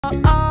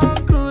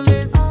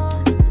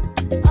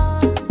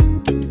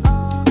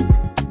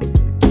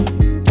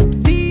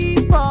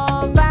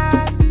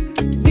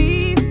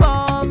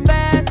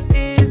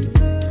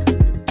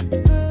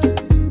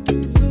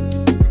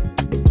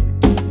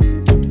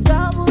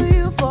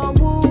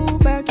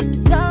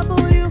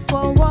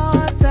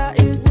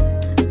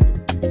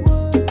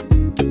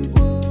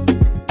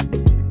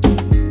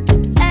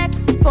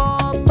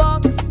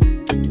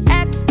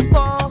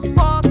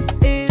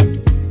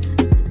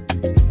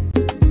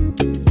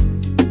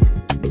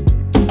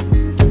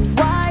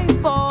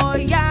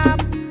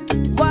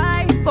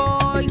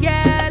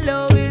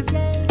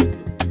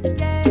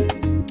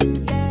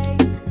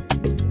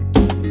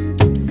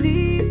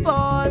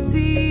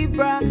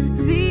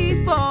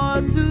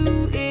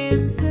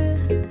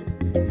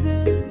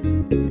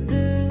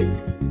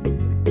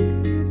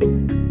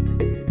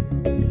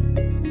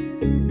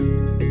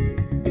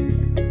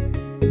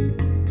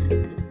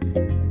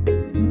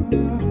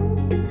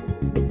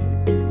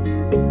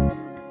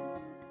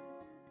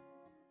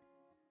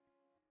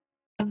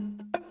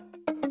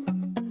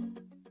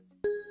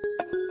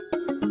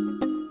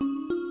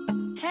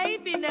Hey,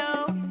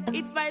 Bino,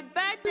 it's my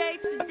birthday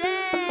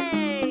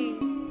today.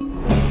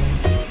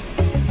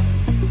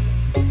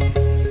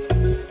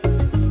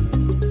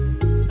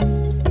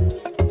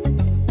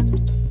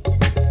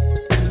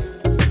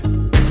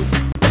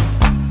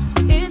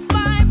 It's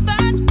my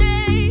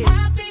birthday.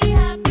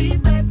 Happy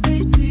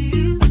birthday to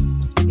you.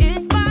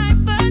 It's my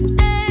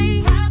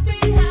birthday.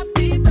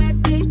 Happy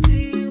birthday to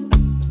you.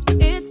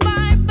 It's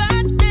my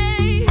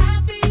birthday.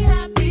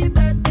 Happy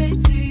birthday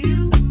to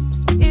you.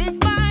 It's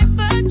my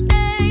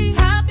birthday.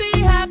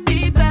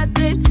 Happy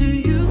birthday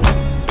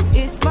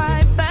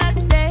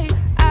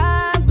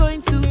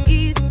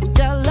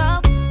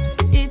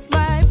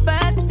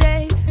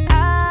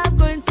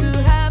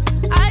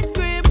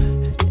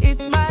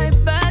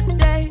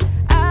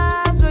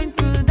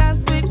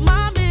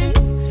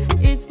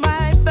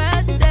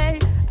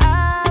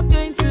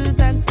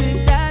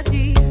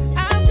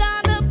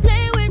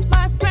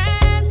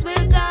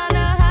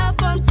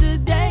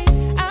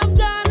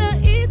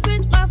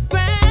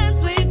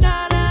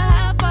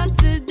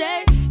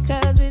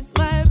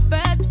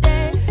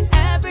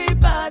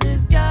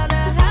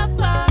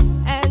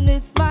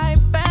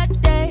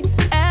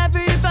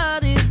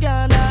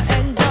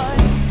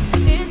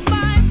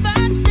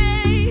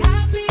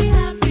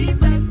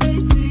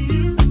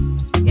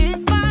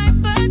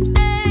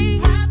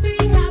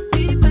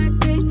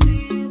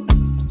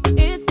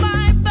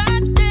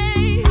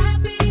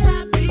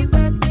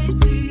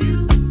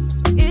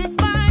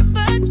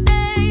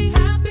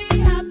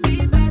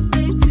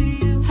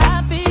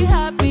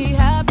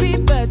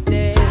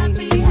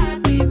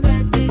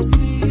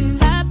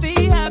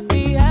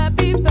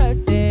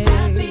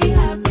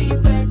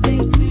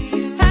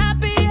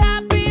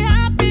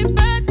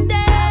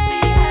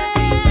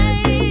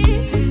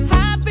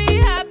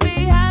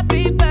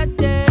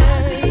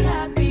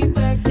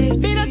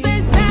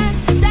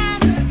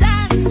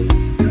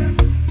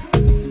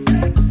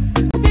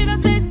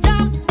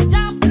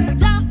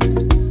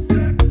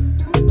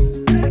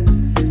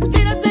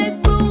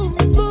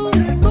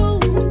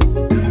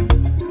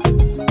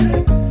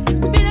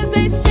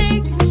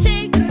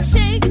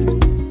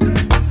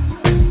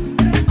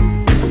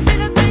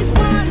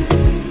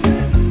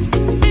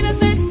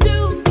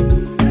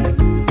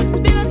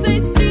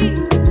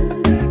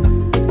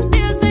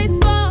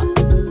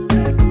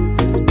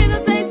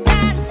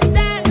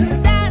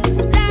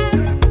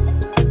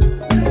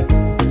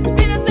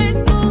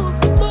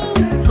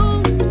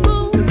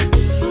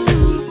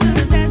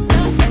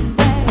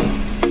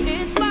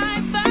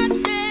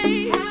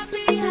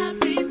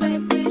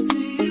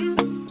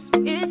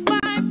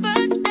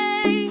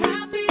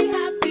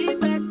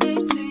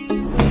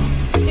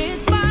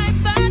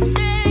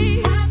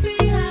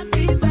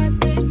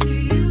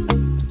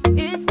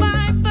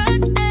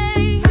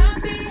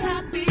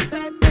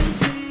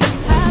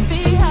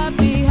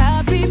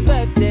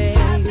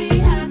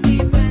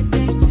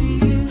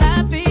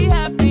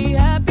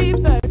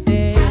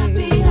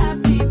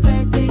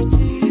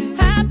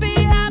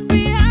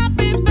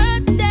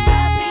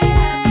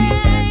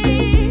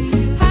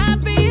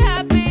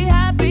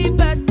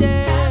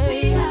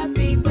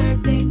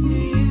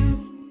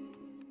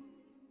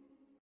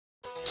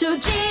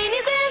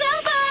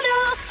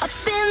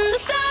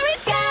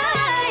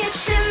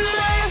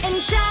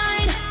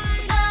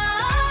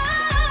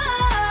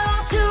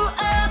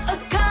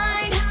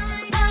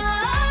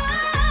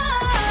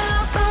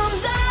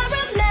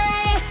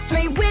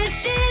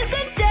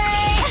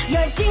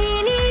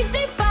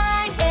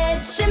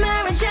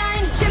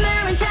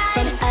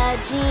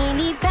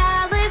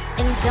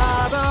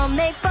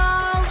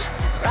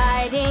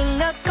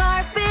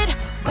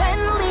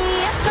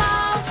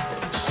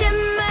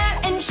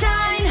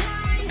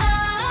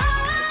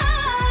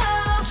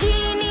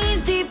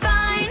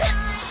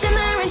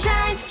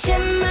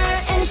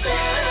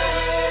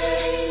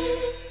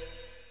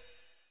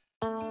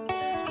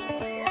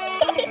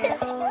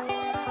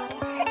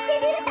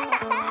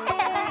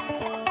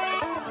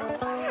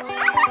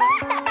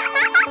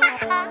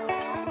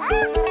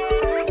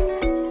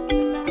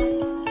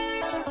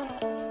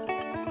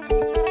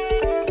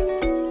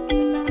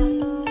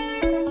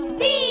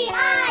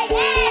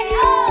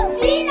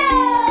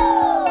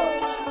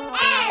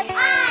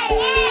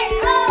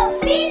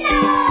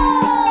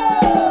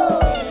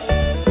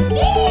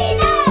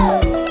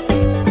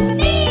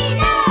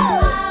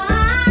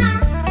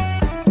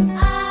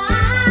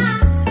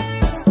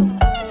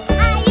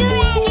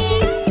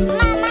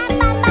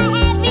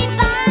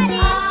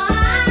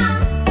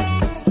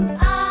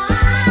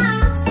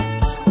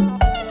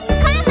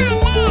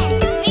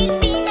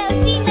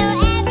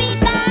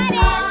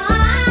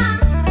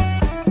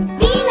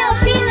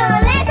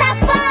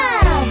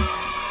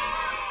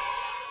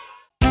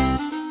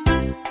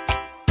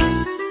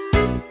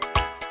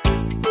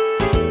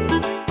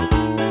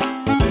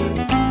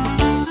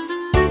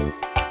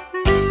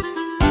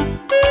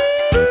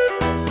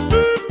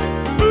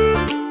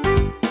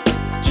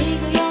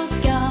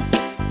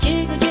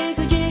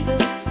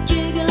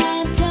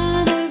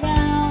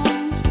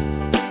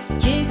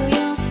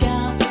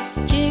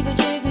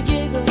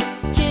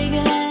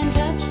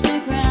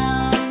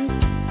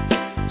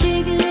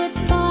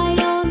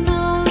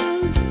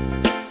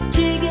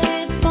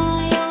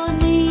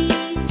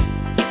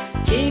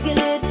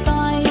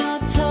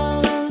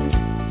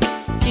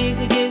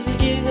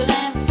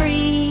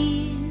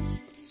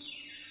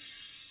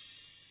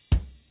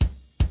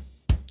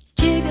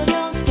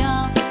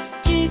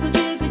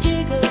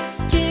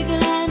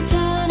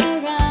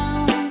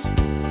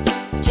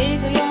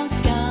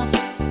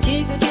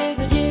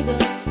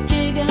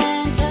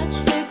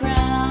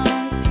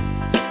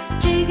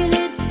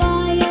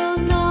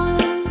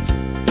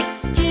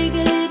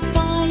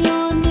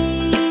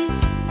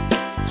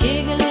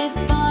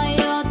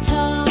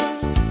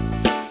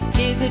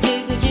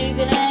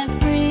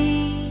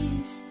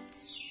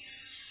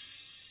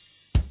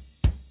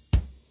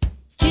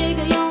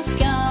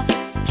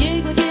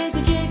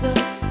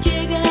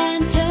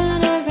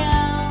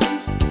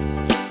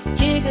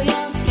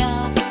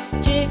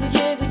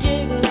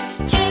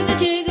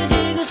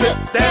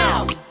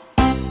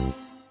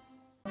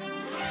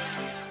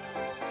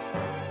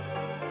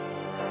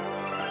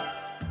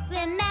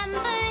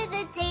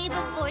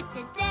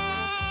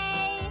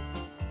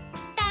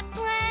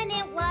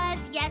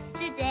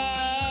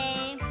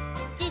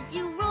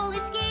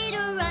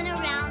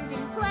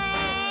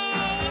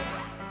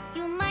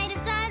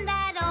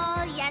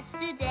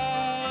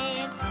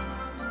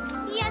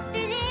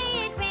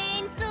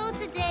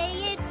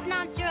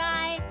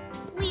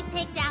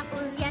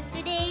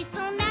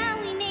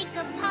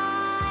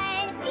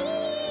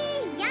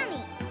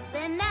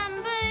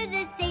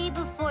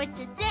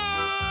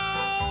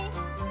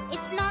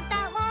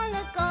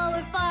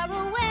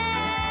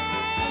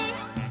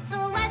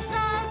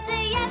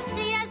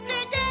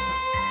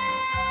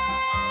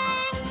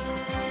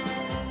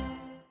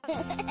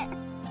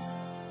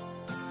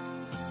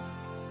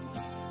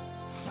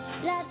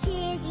Love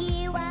cheers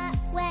you up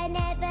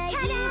whenever you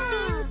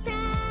feel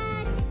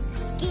sad.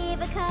 Give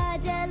a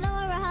cuddle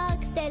or a hug,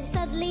 then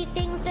suddenly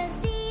things don't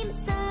seem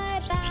so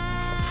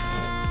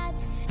bad.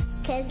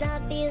 'Cause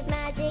love feels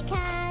magic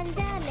and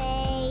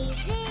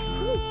amazing.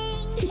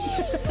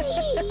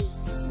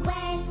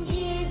 When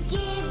you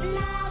give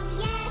love,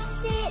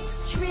 yes, it's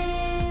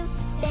true,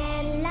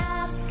 then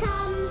love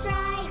comes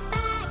right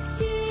back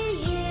to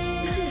you.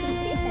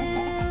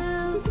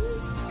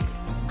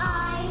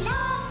 I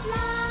love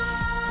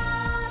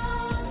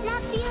love.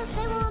 Love feels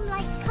so warm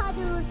like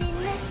cuddles in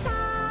the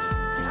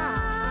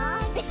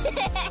sun.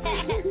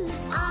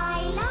 I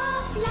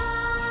love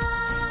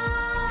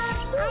love.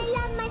 I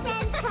love my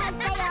friends 'cause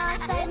they are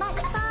so much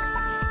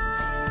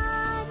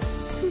fun.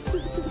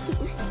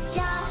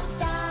 Just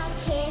a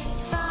kiss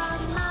from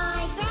my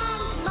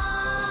grandma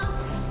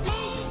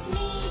makes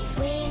me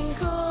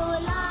twinkle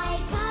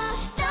like a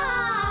star.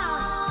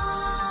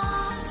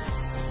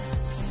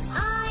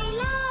 I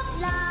love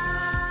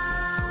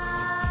love.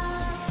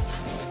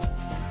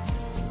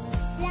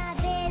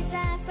 Love is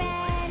a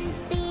friend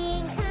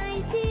being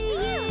kind to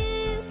you,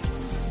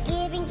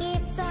 giving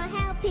gifts or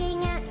helping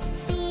out,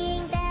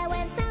 being there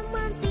when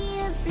someone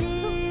feels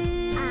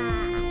blue.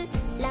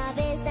 Love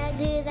is the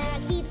glue that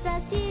keeps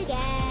us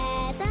together.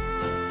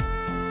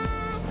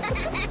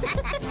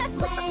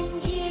 When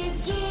you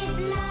give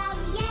love,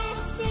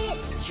 yes,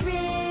 it's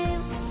true,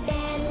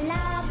 then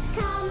love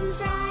comes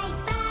right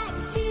back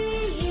to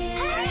you.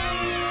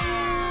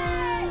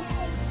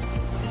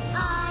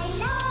 I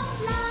love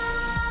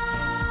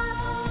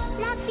love.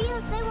 Love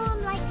feels so warm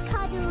like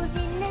cuddles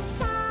in the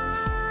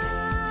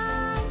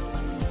sun.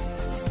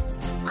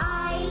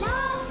 I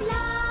love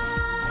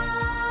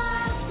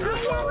love. I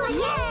love my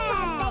friends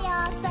 'cause they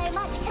are so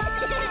much fun.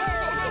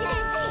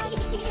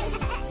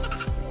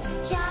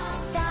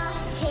 Just a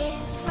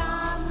kiss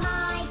from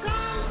my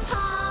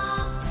grandpa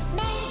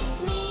makes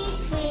me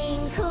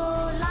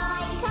twinkle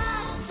like a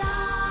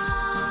star.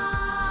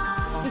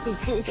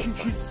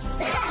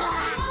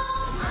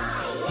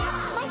 I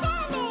love my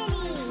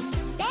family.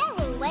 They're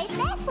always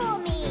there for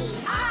me.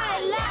 I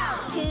love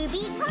to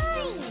be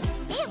kind.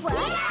 It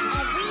works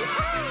every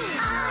time.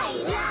 I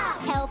love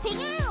helping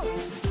out.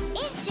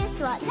 It's just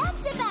what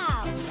love's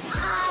about.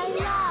 I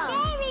love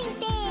sharing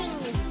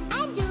things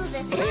and all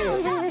the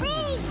smells that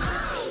bring. I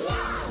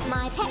love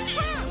my pet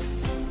cat.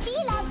 She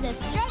loves a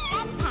stroke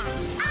and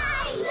pat.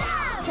 I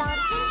love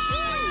plants and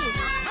trees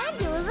and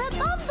all the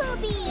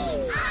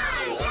bumblebees. I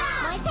love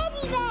my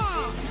teddy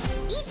bear.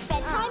 Each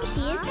bedtime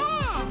she is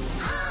there.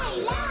 I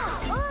love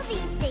all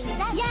these things.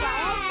 That's why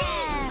I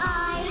sing.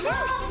 I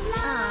love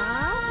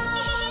love.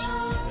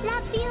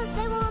 Love feels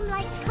so warm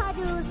like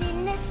cuddles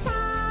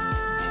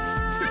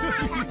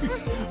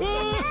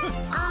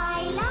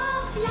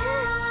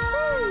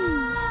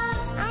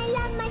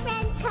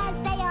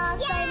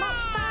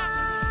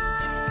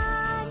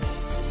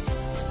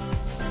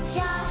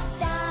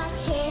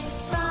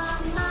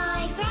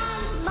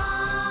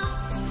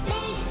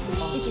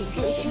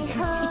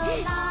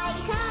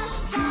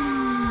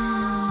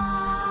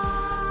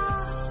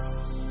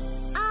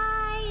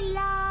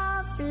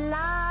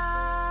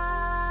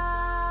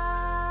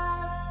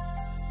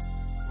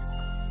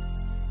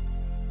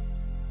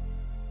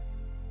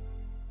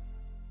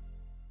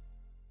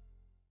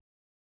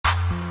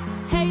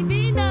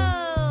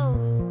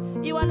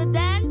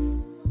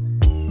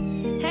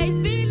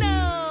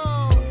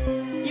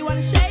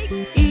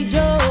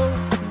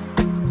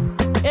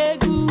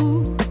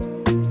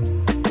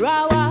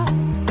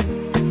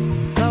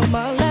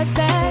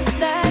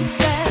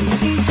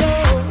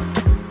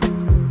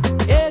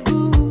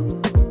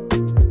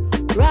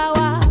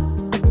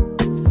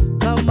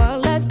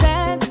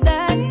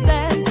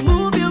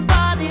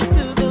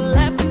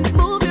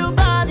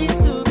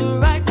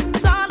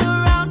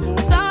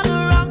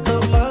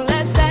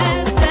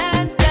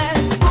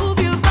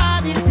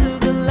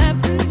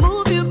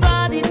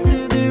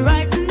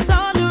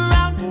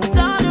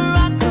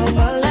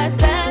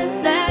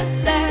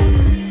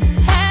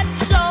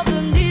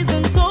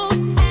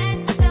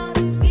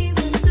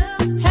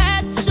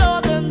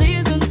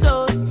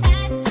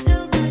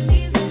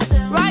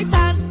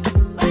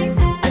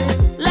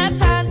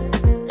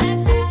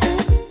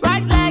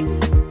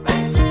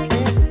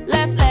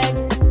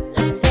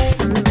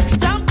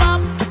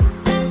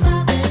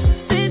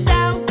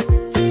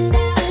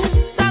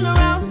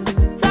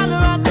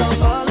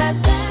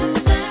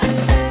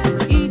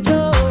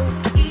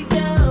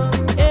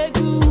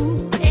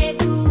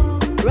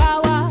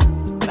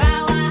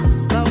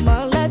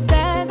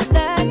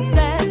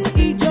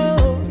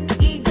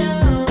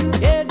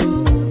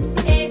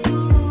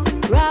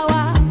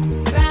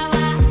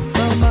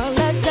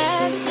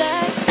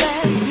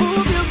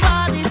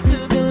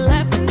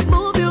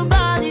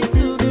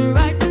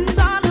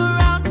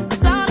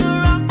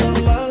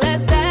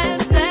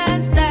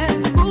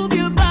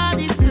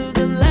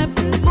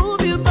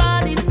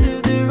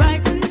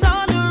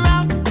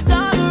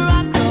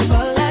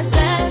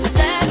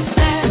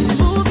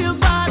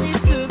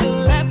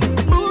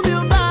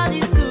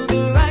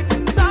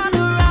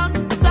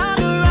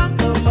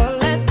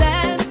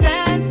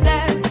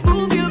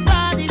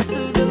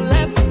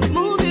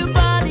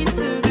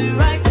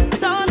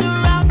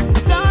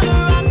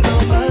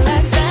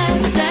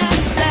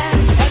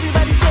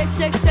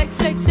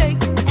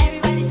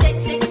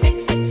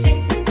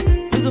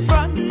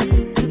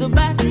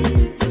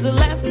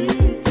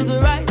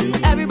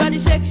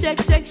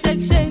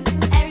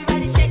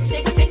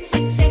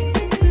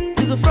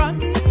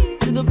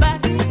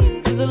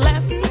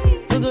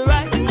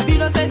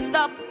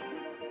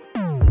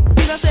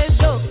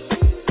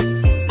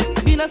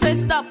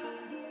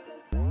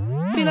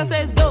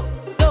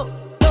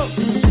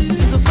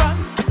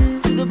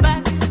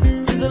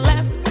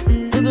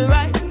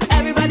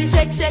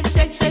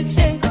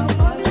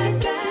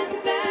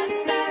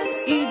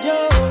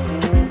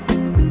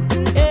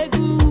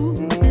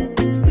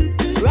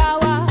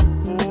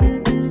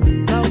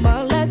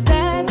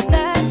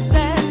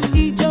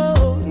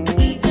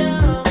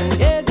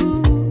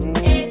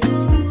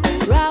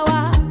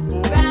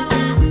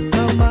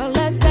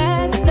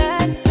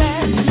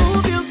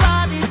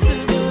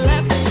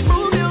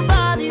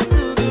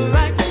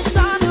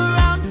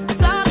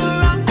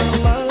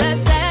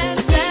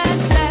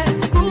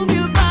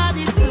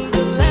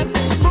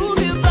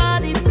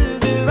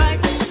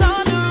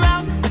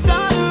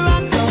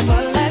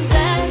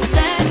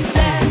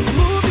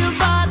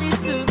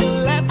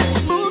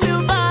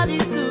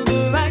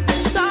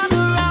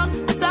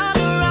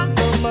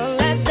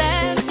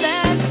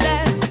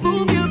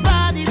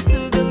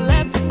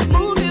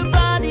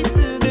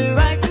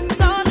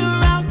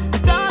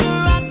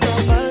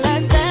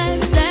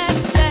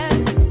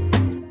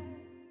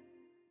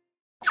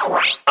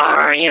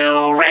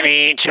you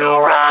ready to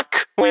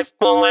rock with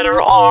the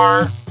letter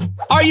R?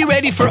 Are you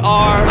ready for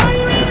R? Are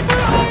you ready for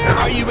R?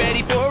 Are you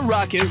ready for a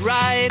rocket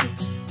ride?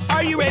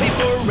 Are you ready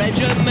for a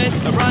regiment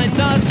of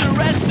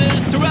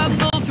rhinoceroses to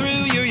rumble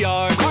through your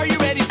yard? Are you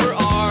ready for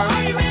R?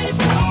 Are you ready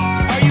for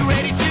R? Are you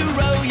ready to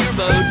row your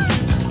boat?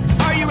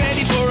 Are you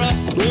ready for a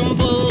room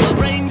full of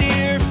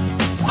reindeer?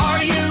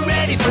 Are you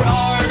ready for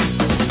R?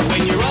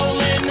 When you're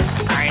rolling,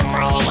 I'm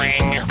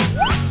rolling.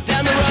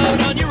 down the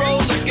road on your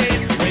roller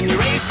skates. When you're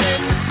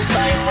racing,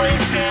 I'm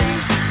racing.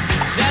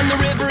 down the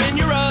river in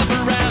your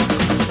rubber raft.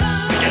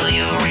 Do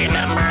you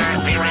remember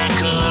the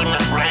raccoon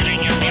riding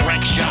in the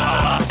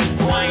rickshaw?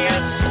 Why,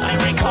 yes, I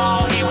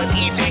recall he was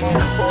eating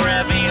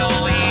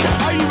ravioli.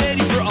 Are you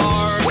ready for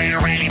R? We're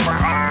ready for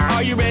R.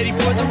 Are you ready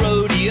for the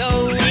rodeo?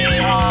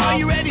 Are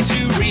you ready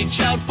to reach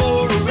out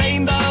for a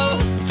rainbow?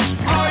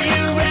 Are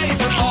you ready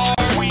for R?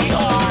 We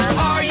are.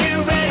 Are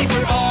you ready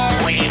for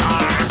R? We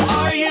are.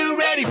 Are you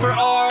ready for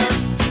R?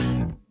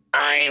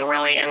 I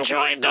really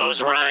enjoyed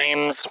those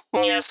rhymes.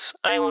 Yes,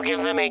 I will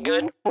give them a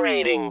good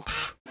rating.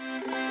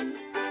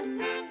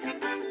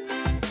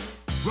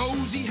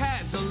 Rosie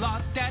has a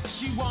lot that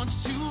she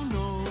wants to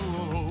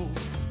know.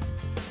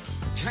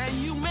 Can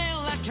you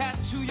mail a cat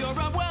to your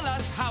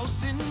abuela's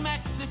house in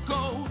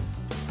Mexico?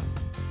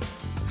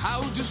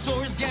 How do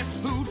stores get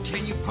food?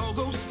 Can you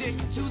pogo stick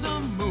to the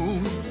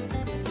moon?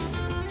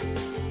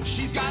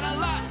 She's got a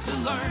lot to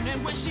learn,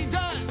 and when she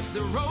does,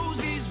 the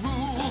Rosie's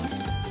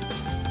rules.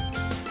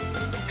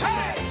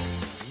 Hey!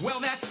 Well,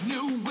 that's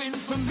new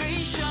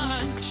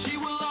information. She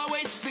will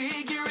always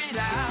figure it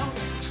out.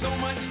 So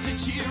much to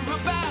cheer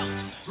about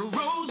for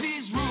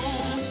Rosie's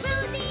rules.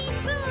 Rosie's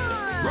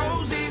rules.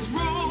 Rosie's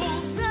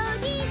rules.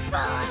 Rosie's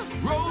rules.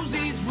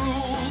 Rosie's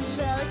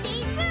rules.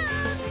 Rosie's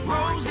rules.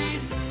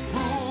 Rosie's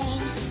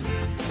rules.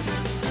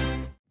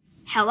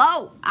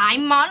 Hello,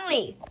 I'm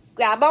Monley.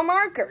 Grab a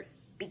marker,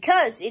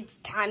 because it's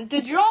time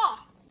to draw.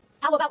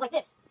 How about like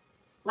this?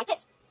 Like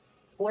this?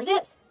 Or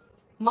this?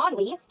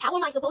 Monley, how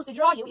am I supposed to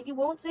draw you if you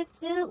won't sit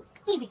still?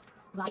 Easy.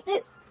 Like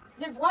this.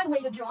 There's one way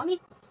to draw me.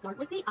 Start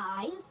with the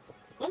eyes.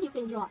 Then you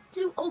can draw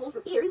two ovals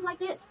for ears like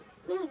this.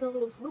 Then a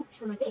little smooch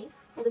for my face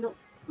and a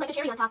nose, like a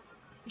cherry on top.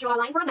 Draw a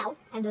line for a mouth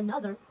and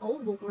another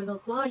oval for the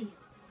body.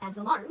 And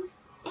some arms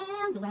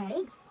and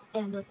legs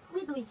and a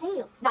squiggly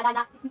tail.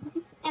 Nah.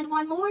 And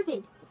one more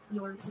thing.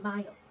 Your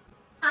smile.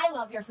 I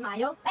love your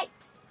smile.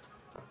 Thanks.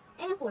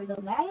 And for the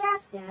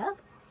last step,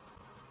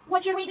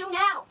 what should we do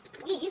now?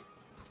 We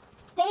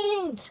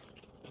dance.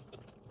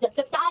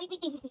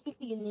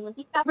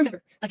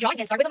 Remember, a drawing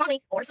can start with a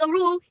money or some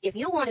rule. If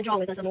you want to draw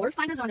with us some more,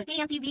 find us on the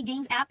KMTV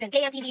Games app and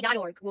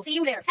kmtv.org. We'll see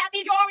you there.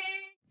 Happy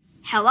drawing!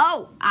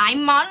 Hello,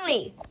 I'm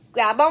Monley.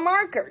 Grab a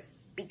marker,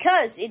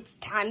 because it's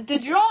time to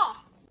draw.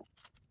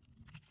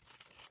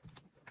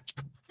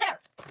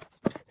 There.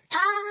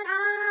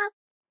 Ta-da!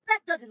 That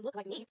doesn't look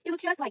like me. It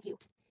looks just like you.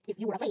 If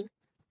you were a plane.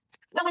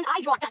 But when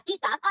I draw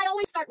Gatita, I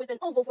always start with an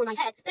oval for my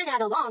head, then add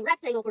a long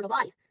rectangle for the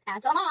body.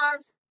 Add some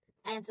arms,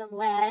 and some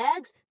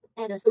legs,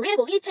 and a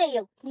squiggly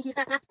tail.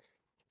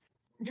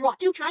 Draw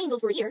two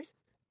triangles for ears,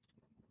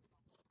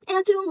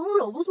 and two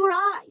more ovals for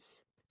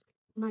eyes.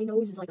 My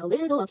nose is like a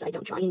little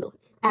upside-down triangle.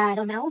 Add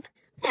a mouth,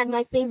 and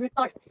my favorite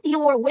part,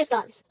 your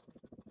whiskers.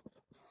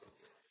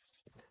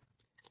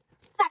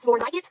 That's more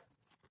like it.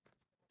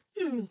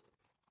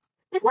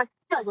 This one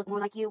does look more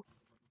like you.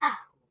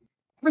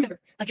 Remember,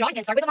 a drawing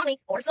can start with a money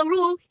or some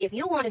rule. If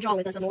you want to draw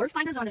with us some more,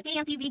 find us on the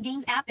KMTV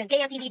Games app and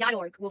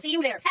kmtv.org. We'll see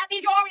you there.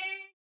 Happy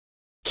drawing!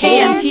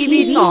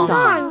 KMTV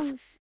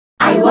songs.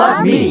 I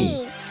love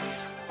me.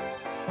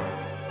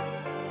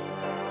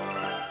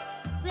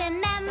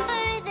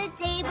 Remember the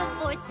day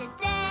before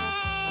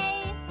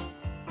today?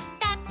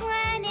 That's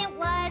when it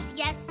was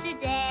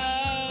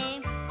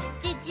yesterday.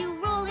 Did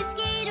you roller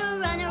skate or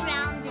run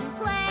around and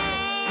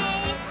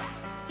play?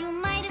 You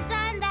might have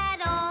done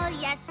that all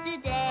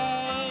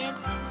yesterday.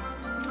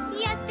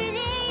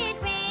 Yesterday it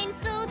rained,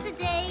 so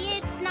today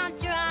it's not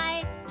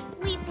dry.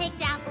 We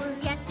picked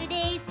apples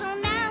yesterday, so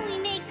now we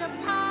make a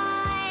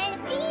pie.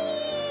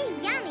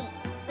 Yummy!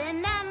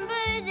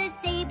 Remember the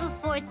day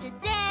before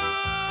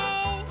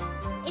today?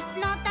 It's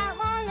not that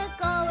long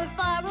ago or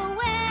far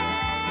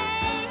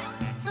away.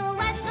 So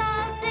let's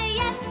all say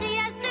yes to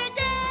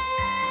yesterday.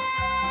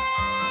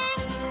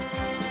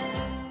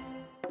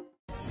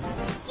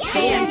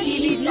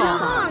 KMTV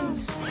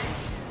songs.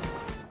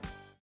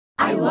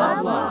 I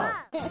love love.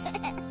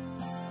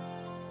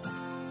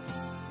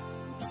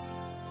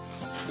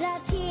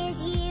 Love cheers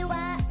you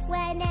up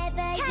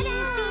whenever you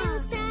feel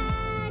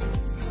sad.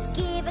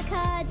 Give a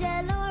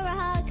cuddle or a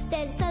hug,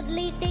 then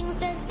suddenly things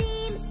don't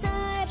seem so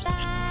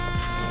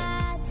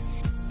bad.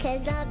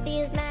 'Cause love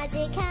feels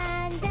magic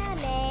and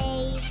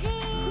amazing.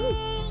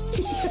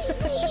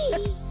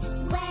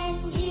 When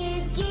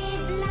you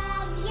give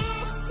love,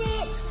 yes,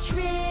 it's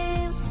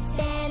true.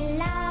 Then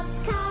love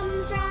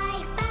comes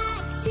right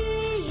back to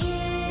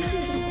you.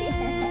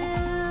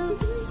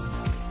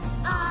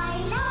 I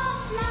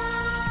love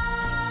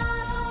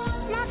love.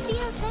 Love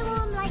feels so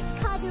warm like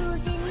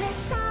cuddles in the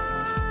sun.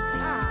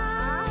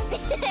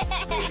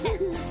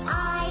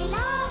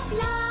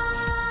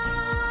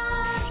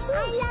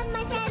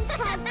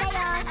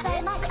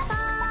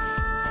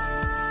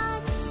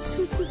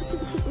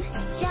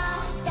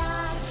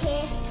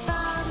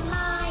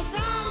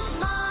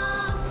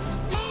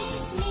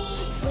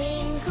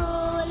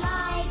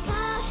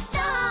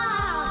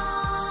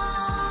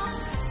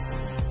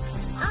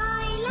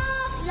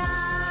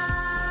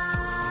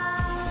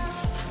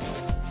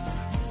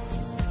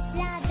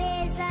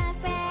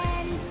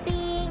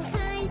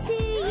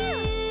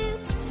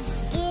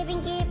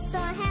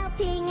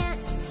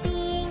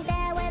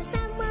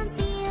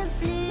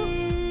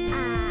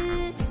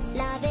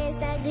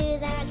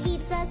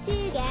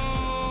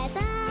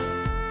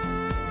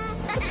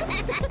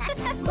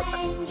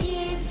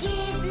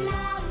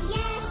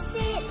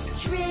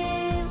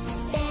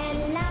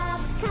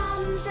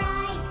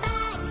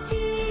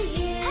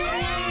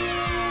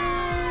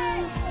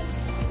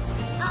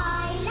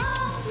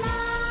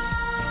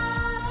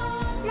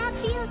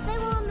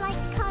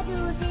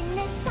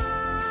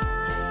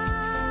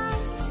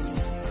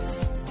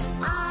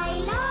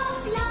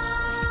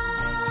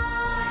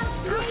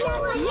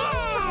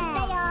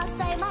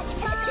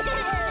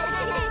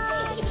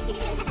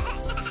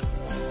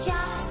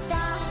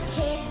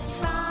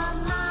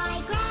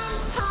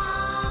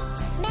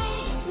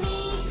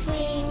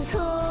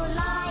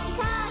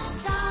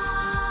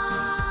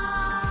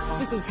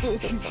 My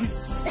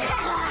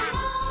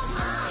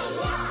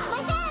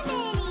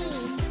family,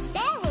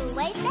 they're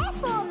always there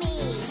for me.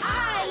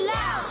 I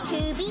love to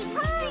be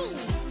kind.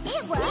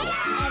 It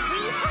works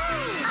every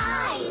time. I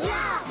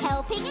love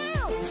helping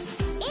out.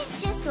 It's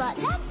just what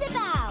love's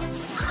about.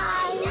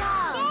 I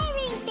love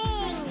sharing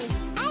things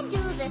and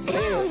all the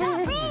smiles that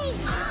brings.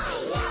 I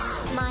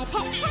love my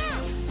pet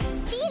cat.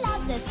 She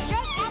loves a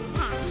stroke and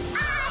pat.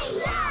 I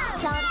love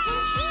plants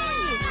and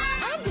trees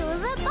and all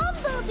the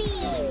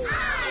bumblebees. I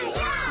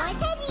love my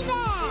teddy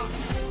bear.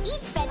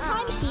 Each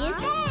bedtime she is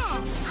there.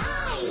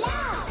 I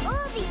love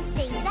all these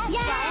things. That's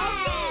why I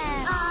sing.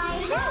 I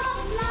love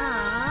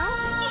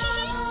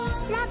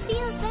love. Love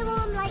feels so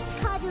warm like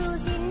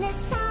cuddles in the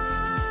sun.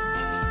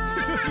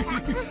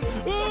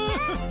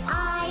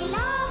 I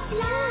love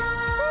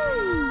love.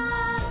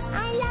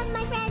 I love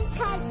my friends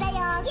 'cause they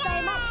are so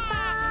much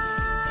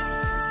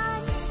fun.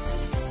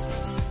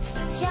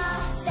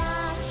 Just a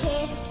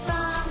kiss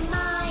from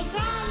my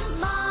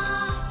grandma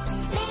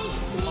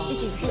makes me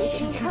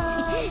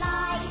twinkle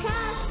like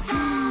a star.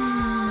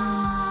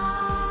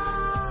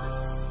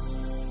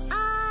 I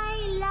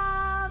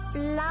love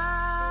love.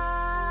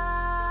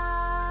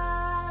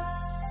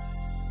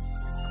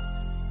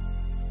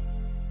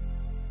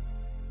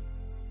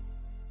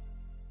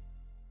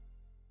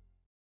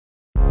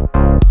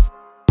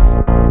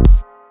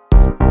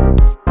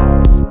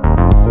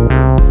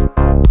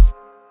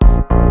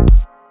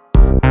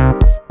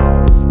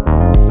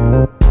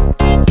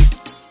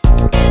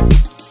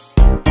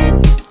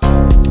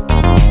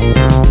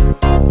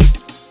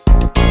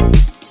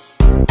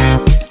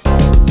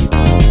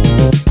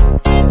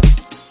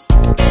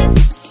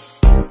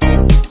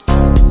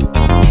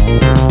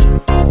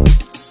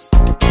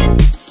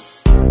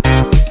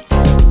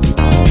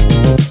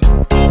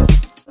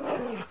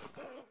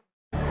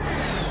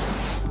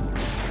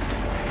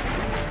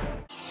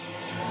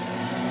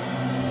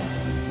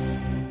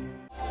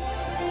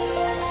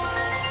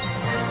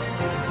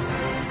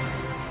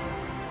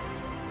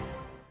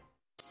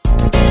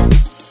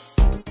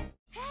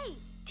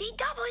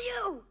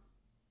 TW!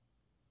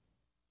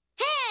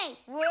 Hey!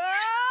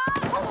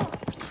 Whoa!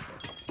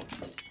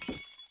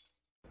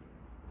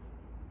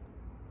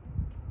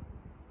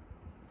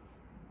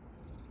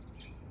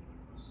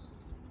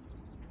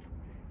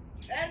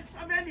 And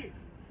somebody,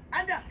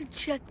 Anda,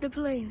 Check the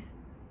plane.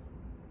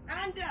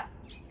 Anda.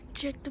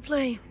 Check the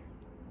plane.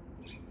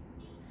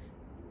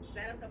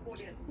 Stand up the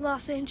podium.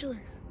 Los Angeles.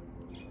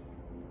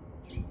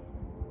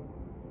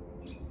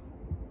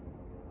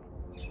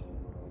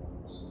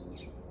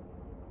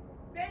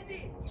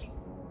 Bendy.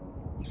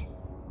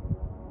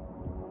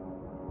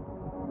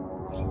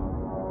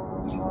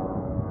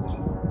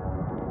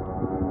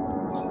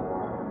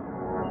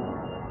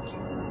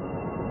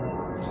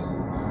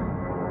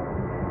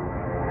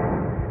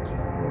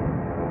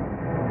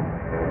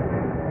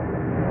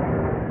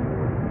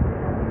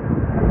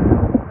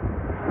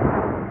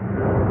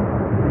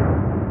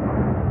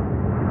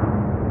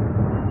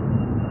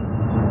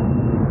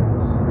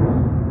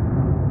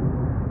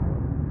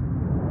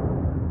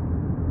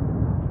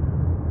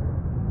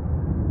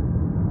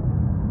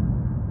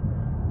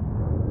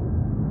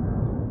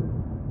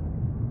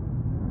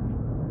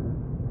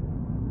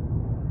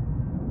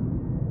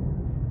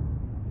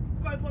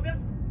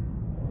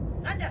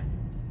 Anda.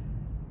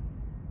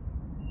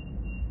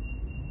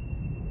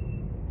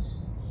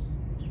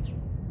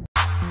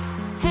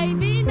 Hey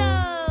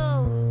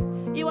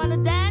Vino, you wanna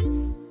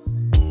dance?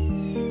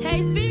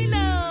 Hey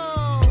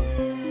Vino,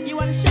 you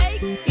wanna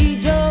shake?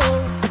 Ijo,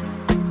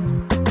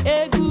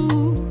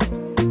 egu,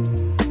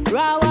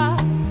 rawa,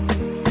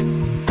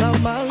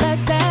 come on,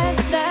 let's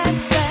dance,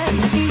 dance,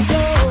 dance.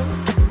 Ijo,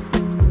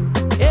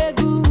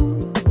 egu,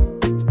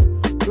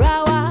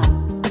 rawa,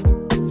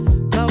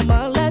 come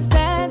on, let's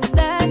dance,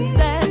 dance,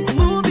 dance.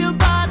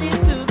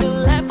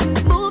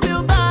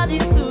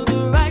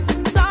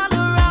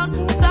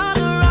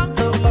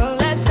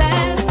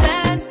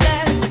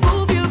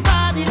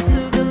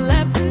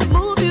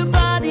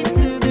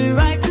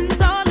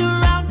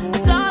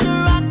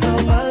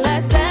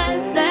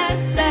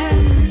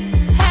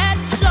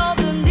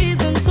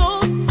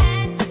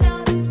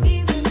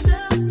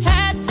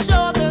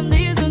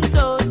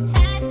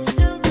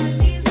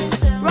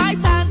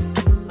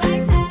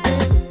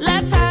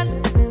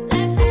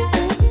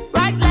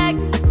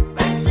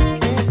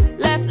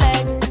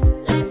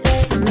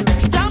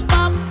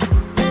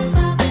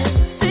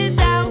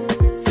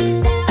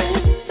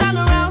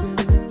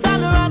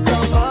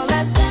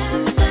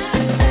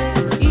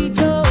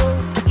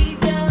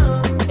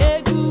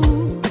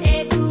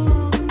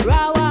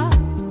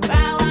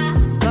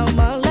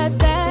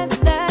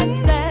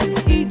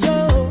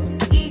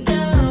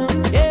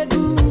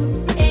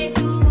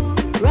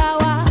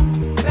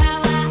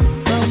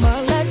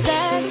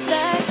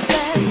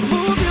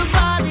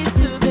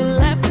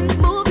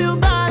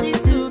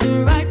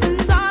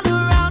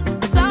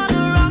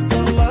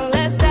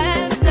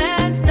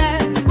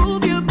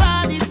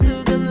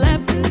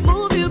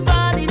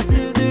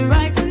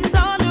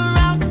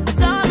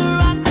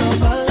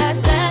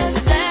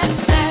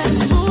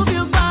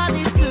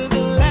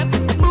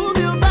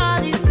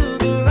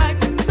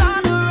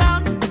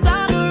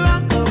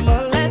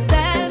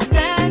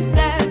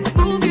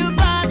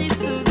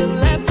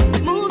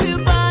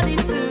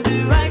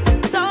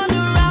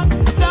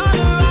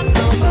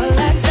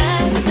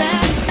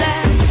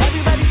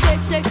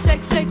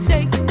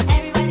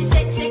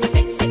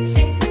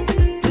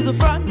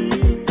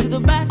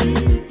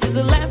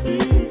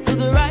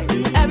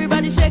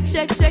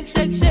 shake, shake,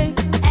 shake, shake.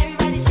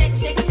 Everybody shake,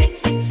 shake, shake,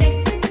 shake,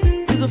 shake.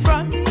 To the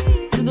front,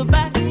 to the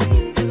back,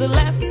 to the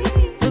left,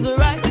 to the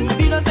right.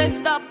 Bino says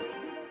stop.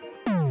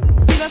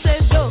 Fina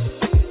says go.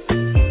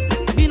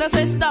 Bino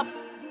says stop.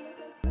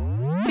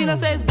 Fina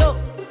says go,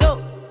 go,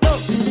 go.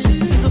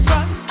 To the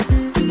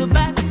front, to the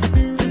back,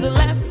 to the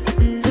left,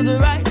 to the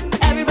right.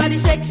 Everybody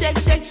shake, shake,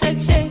 shake, shake,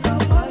 shake.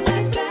 Come on,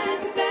 let's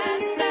dance,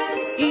 dance,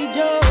 dance.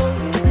 Ijo,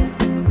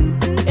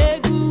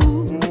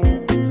 Egu,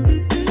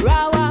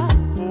 Rawa.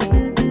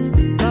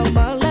 Come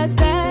on, let's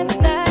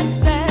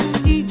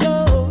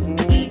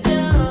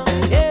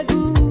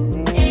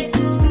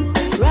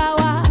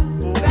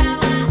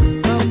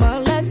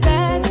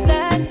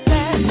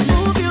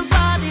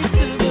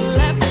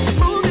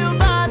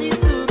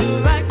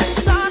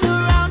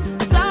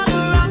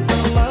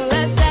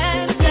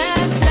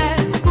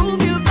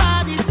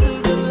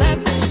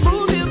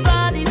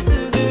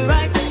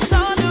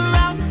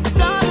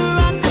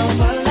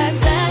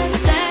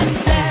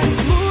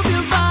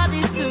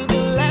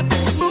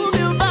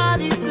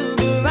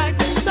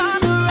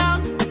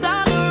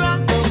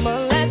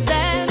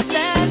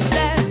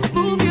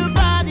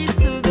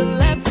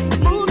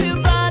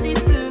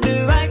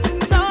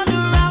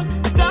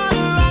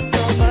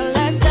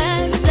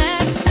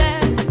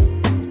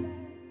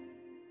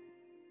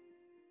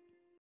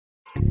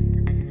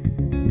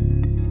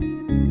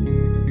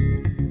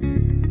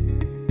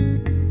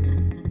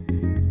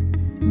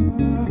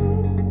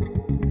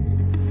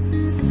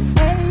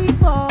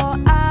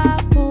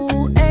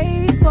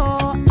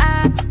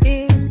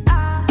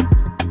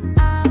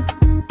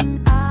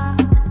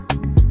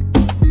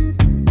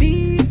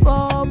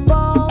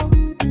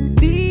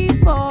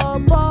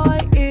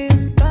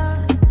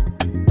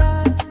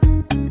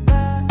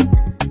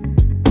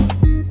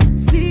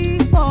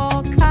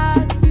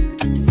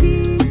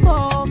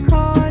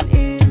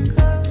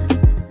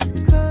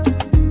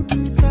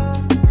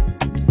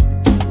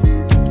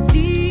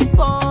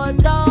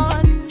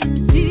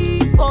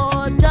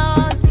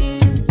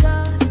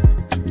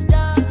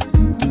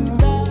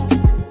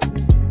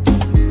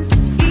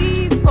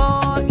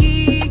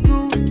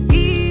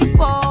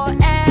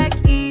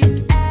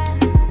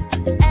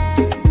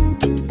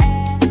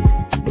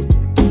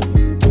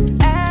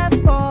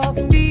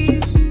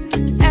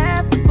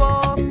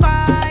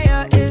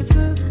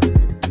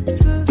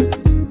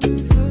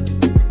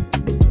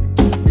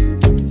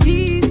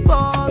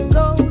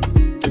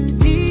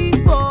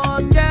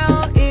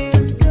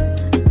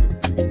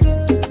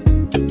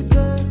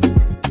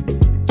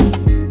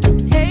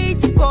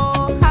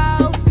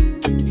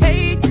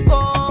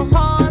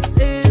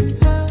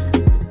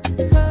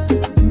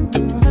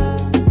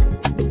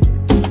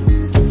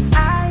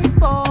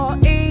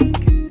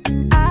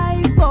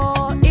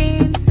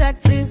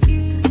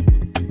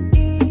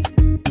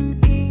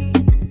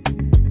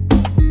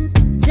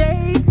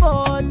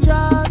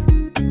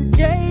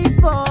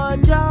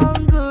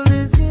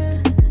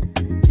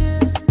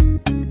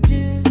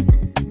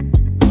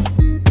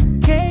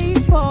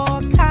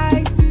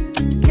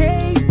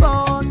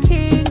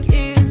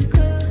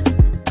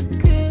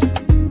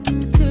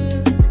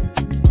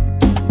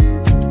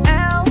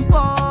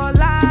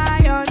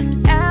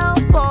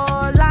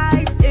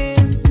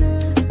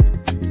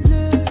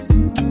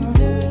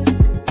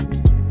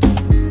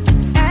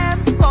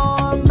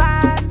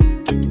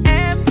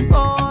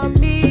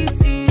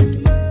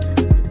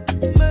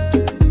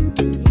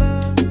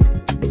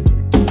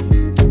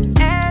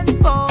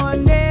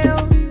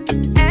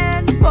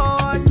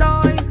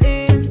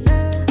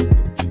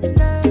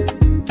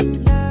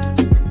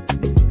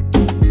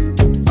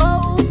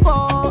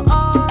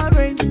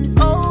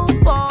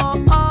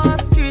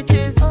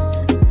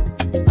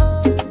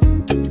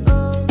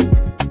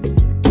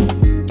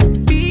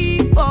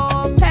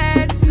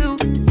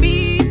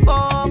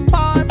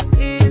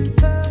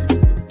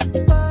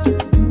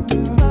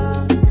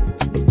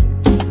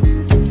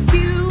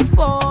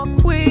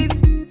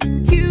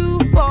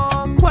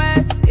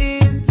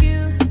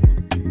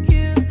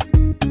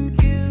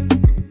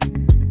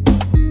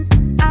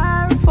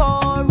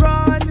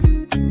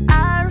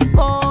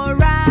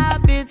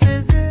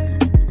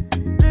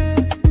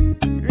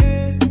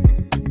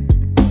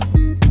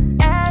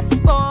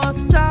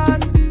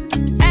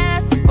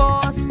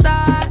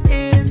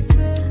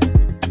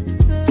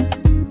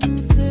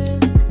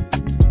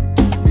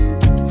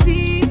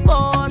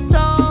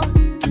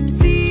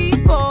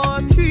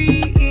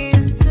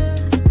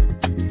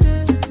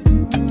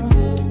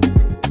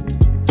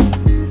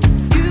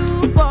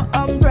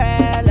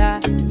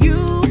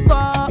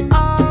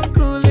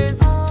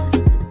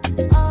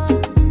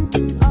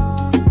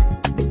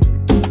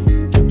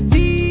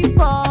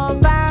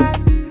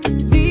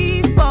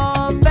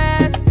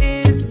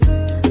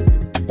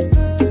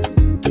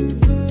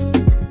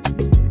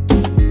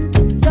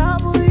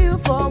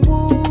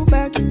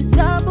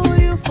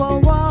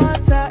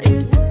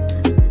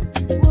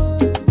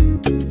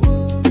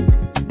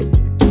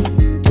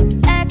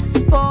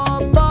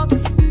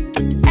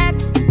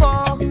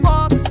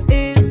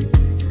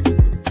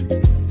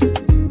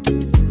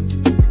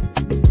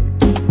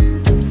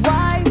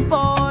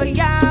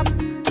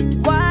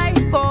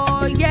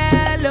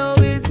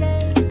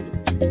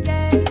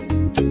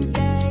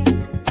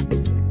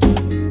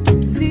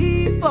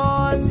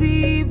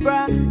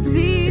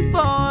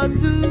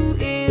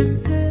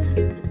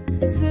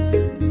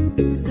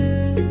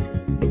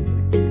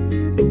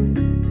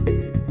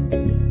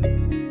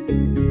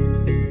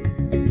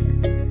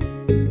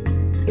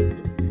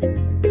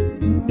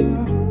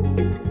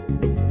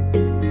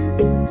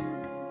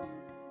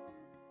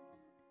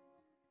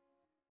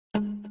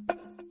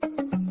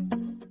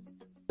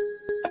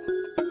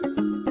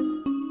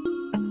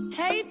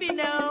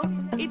Fino.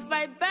 It's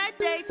my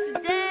birthday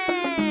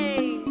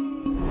today.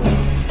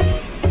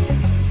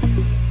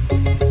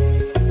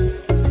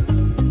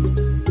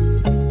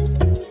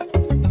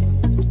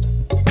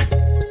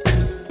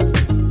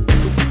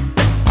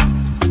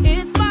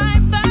 It's my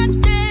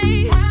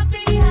birthday.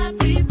 Happy,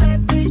 happy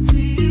birthday to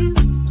you.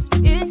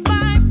 It's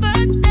my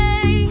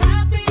birthday.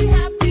 Happy,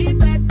 happy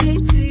birthday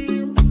to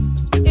you.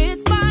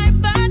 It's my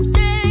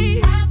birthday.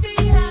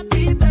 Happy,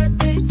 happy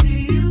birthday to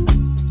you.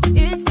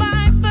 It's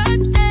my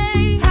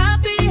birthday.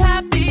 Happy,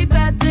 happy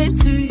birthday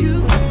to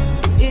you.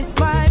 It's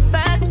my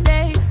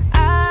birthday.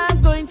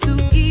 I'm going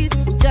to eat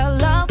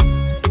jollof.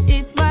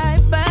 It's my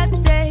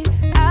birthday.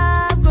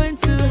 I'm going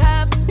to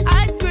have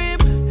ice cream.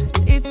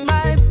 It's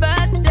my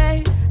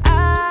birthday.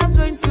 I'm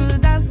going to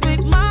dance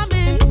with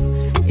mommy.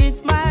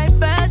 It's my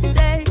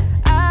birthday.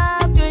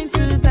 I'm going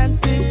to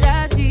dance with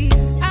daddy.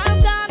 I'm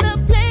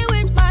gonna play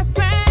with my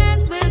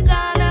friends. We're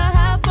gonna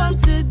have fun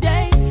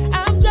today.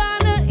 I'm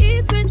gonna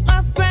eat with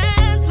my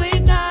friends.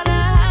 We're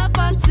gonna have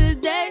fun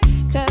today.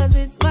 'Cause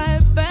it's my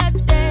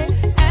birthday.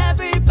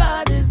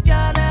 Everybody's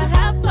gonna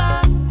have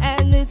fun.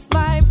 And it's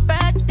my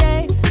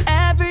birthday.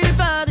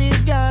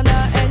 Everybody's gonna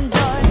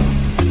enjoy.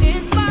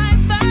 It's my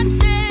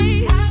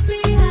birthday.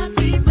 Happy,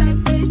 happy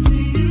birthday to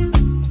you.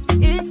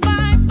 It's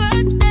my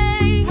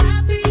birthday.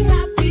 Happy,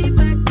 happy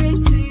birthday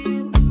to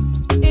you.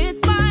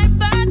 It's my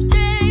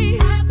birthday.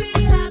 Happy,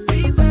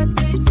 happy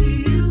birthday to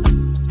you.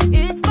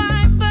 It's my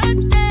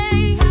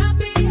birthday.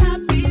 Happy,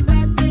 happy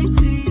birthday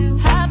to you.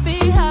 Happy,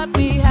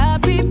 happy,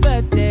 happy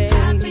birthday.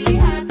 Happy,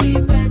 happy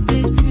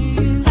birthday to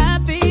you.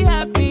 Happy,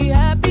 happy,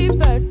 happy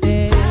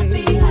birthday.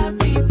 Happy,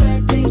 happy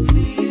birthday to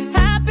you.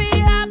 Happy,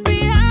 happy,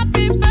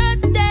 happy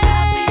birthday.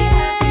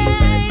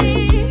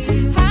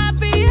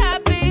 Happy,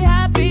 happy,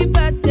 happy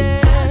birthday.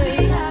 Happy,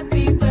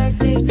 happy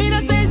birthday. Fino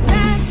says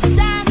dance,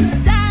 dance,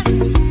 dance.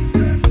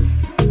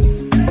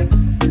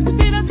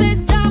 Fino says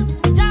jump,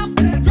 jump,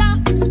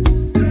 jump.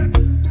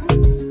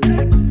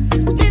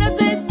 Fino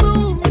says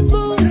move,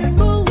 move,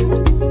 move.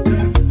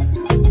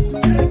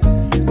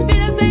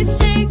 Fino says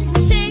shake,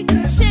 shake,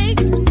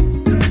 shake.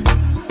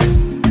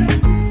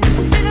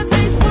 Fino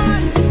says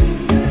one.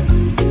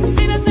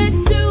 Fino says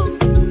two.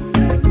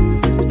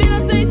 Fino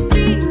says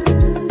three.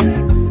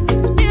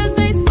 Fino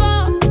says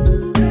four.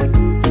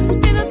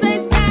 Fino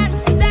says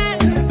dance,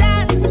 dance,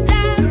 dance,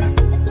 dance.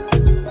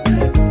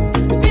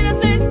 Fino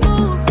says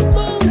move,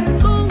 move,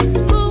 move,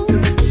 move.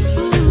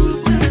 Move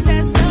to the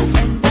dance floor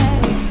and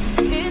dance.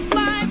 It's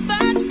my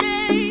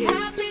birthday.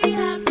 Happy,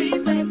 happy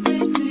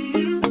birthday to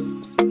you.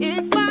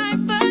 It's my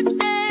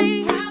birthday.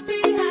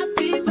 Happy,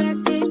 happy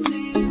birthday to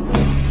you.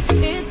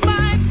 It's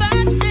my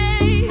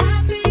birthday.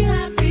 Happy,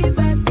 happy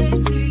birthday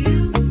to you.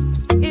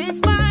 It's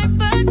my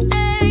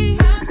birthday.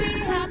 Happy,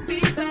 happy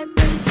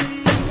birthday to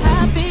you.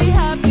 Happy,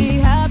 happy,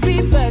 happy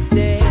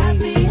birthday.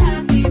 Happy,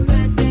 happy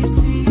birthday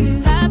to you.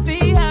 Happy,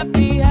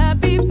 happy,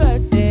 happy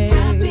birthday.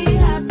 Happy,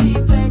 happy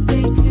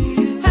birthday to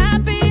you.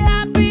 Happy,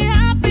 happy,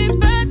 happy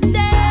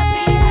birthday.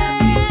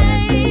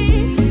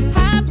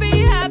 Happy,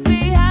 happy,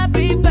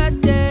 happy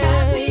birthday.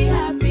 Happy,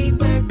 happy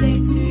birthday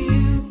to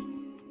you.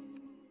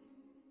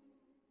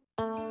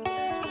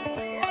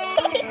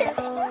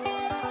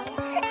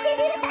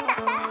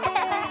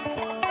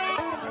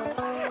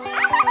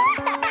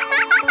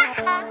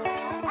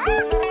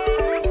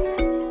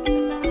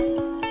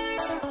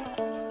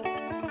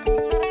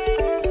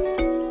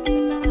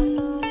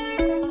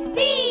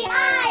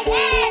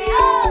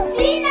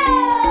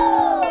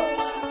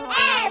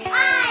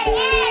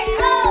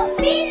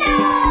 Fino.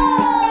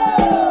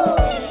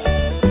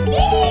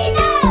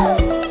 Fino.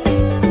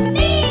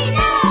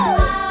 Fino.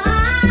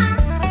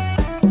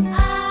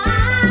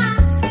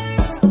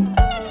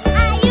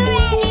 Are you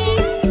ready?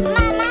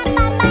 Mama,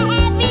 Papa,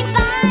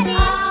 everybody.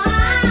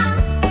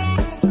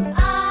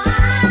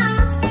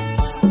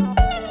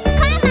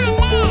 Come on,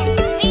 let's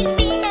read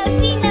Fino,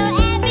 Fino,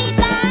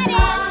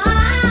 everybody.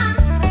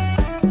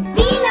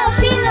 Fino,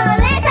 Fino,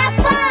 let's have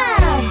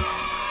fun.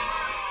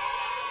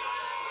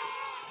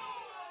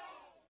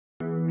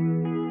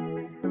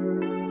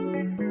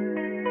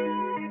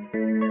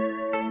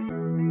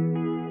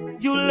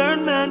 You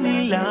learn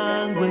many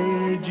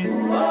languages.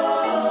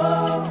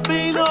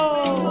 Fino.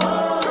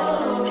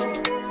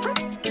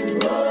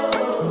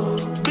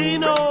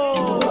 Fino.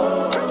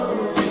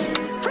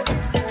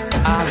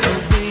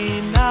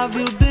 Have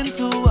you been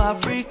to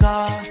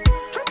Africa?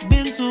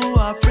 Been to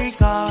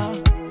Africa.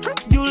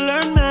 You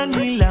learn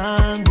many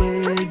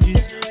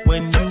languages.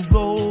 When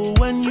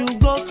you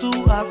go to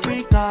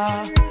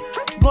Africa.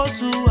 Go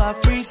to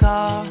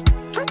Africa.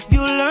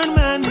 You learn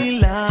many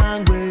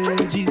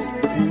languages.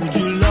 Would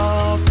you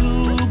love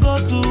to go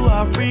to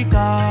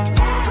Africa?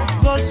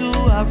 Go to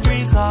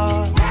Africa.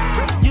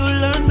 You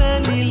learn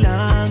many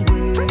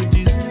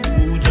languages.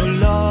 Would you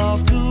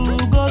love to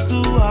go to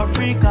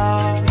Africa?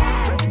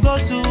 Go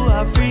to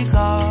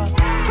Africa.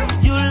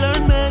 You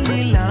learn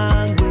many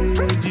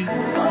languages.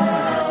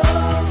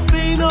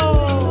 Fino.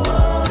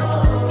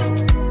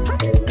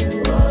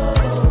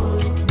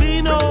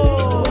 Fino.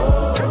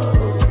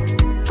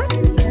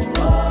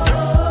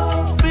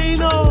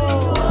 Fino.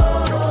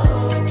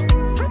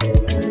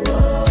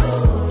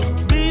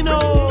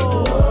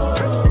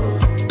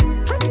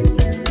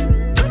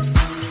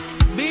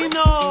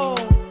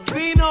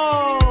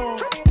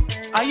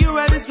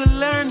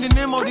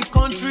 the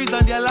countries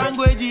and their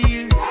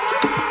languages.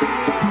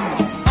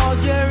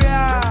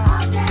 Algeria,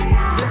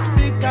 they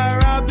speak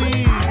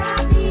Arabic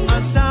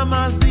and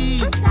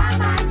Tamazight.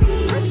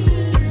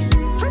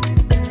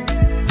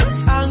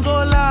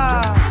 Angola,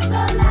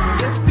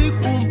 they speak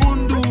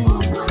Umbundu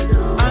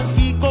and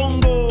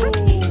Kikongo.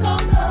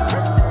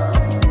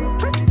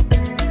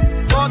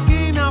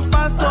 Burkina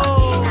Faso,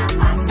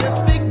 they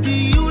speak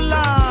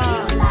Diula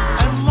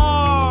and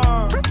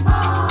more.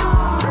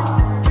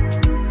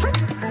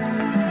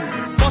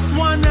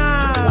 Botswana,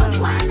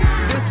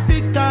 they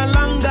speak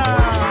Kalanga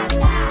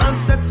and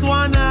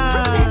Setswana.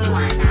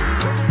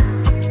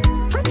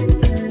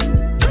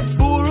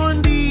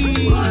 Burundi,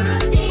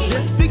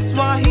 they speak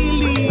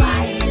Swahili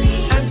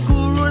and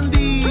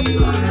Kurundi.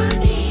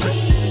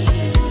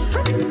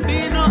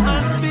 Bino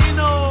and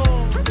Fino,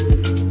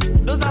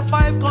 those are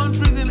 5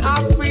 countries in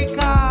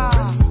Africa.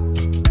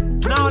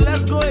 Now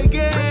let's go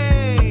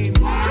again.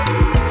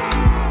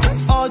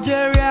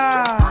 Algeria,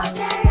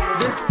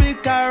 they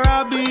speak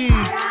Arabic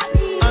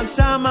and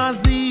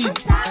Tamazight.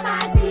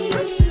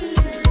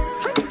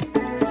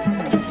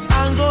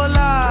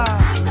 Angola,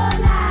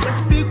 they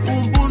speak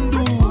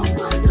Umbundu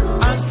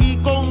and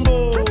Kikongo.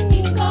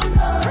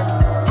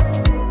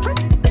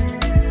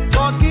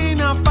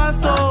 Burkina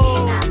Faso,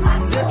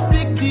 they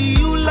speak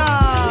Diula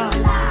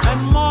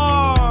and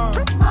more.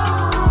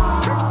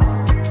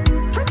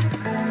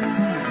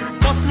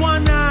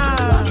 Botswana,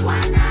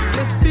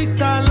 they speak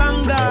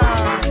Kalanga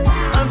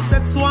and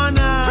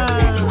Setswana.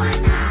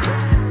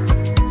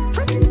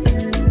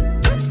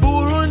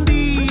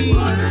 Burundi,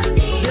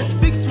 they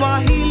speak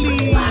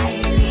Swahili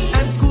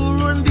and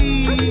Kurundi.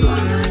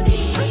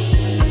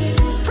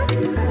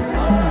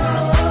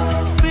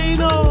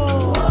 Fino,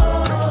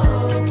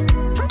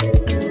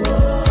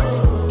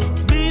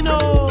 Bino,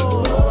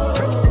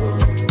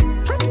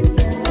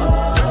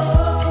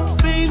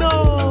 Fino,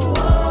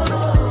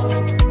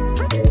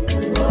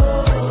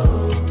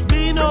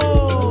 Bino.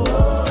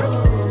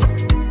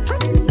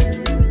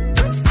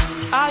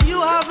 Are you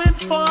having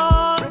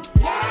fun?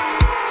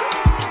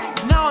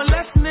 Now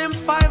let's name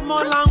 5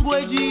 more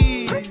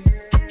languages.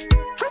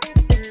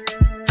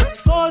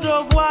 Côte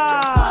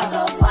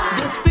d'Ivoire,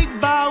 they speak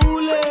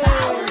Baoulé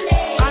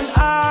and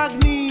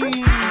Agni.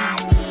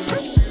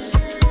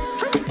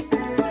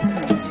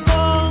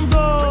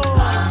 Congo,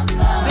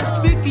 they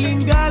speak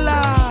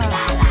Lingala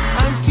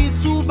and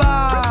Kituba.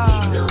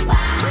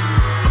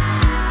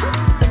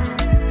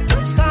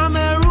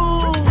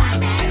 Cameroon,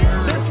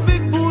 they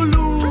speak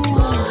Bulu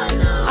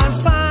and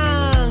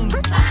Fang.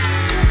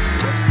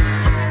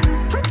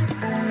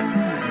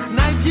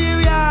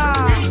 Nigeria,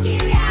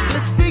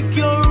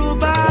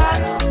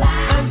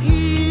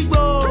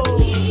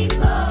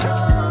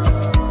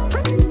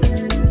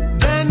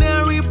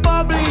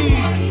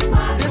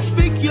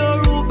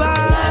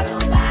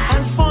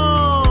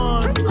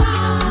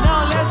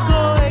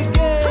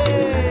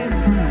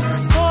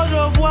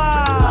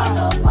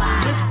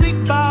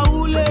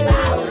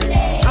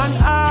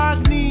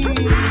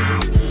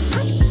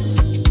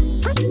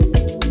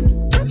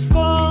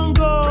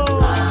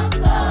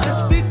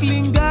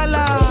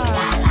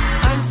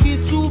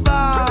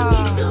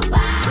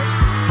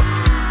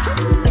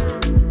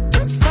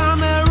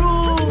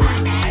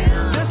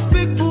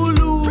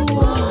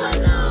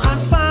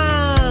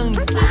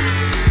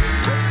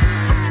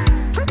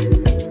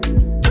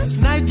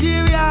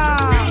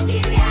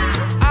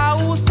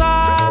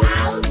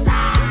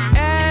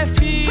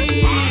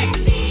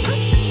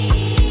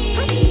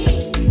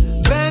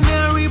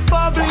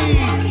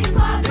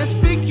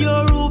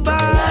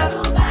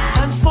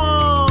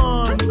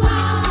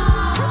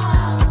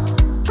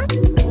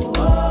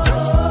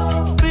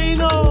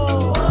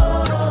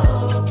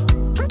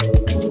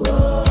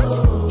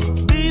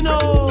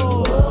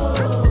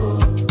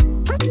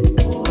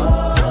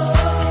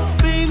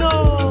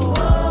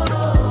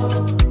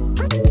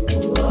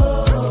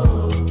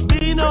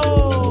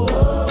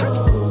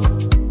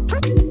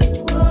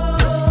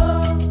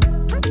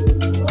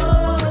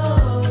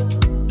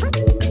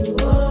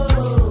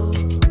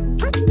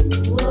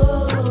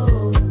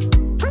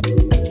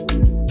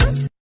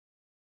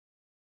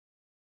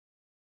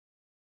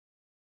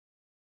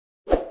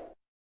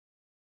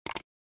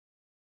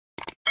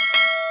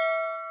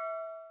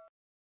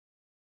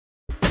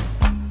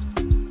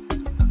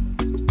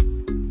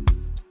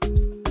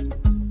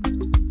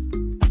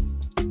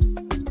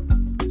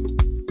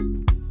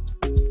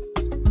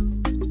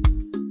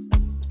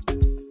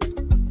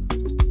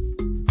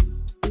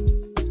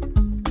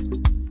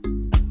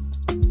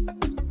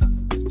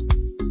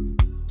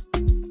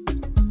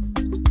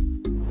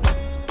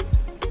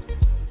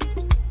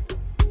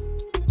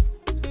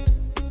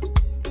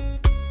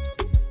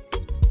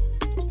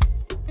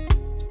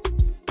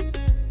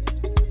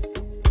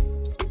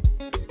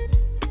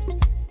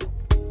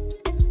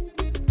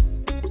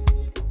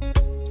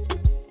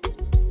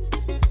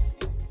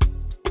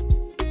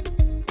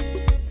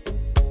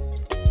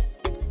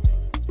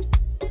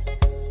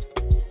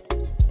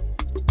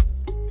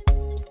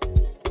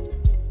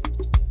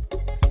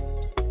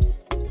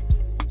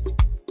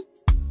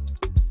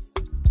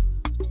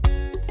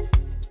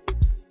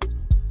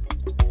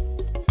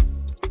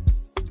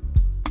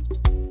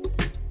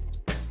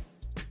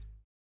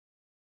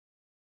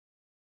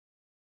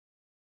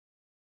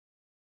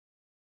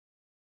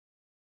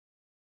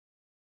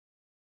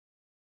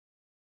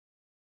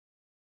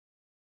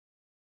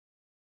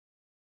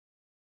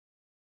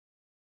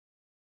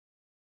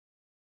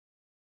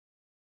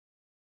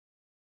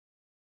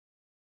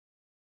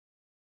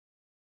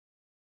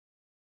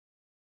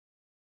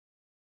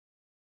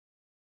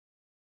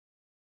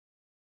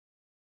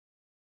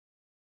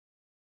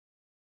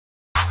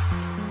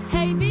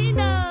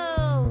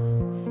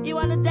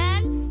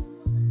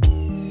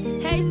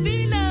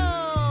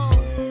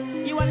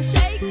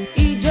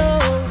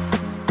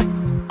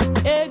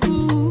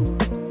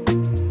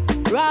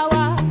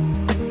 Rawa.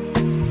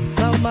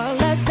 Come on,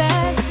 let's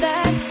dance,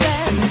 dance,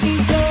 dance.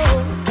 Ijo,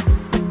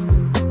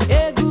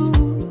 egu,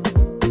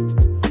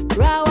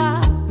 rawa.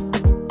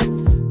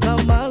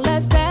 Come on,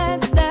 let's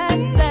dance,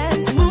 dance,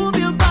 dance. Move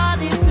your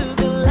body to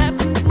the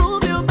left,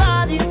 move your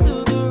body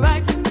to the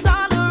right.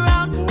 Turn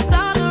around,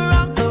 turn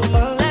around. Come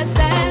on, let's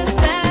dance,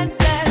 dance,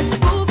 dance.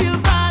 Move your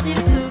body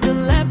to the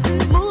left,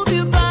 move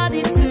your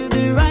body to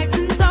the right.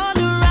 Turn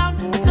around,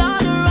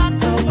 turn around.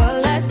 Come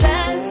on, let's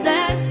dance,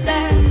 dance,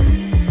 dance.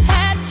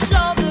 Head,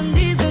 shoulder,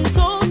 knees and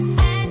toes.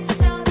 Head,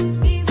 shoulder,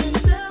 knees and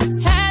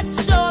toes. Head,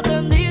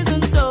 shoulder, knees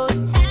and toes.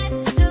 Head,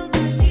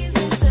 shoulder, knees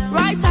and toes.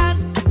 Right hand,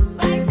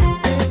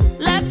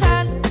 left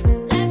hand,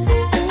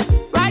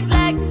 right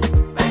leg,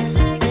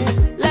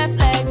 left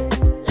leg.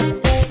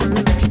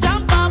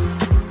 Jump up,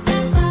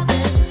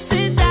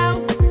 sit down,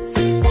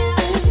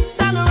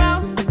 turn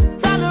around,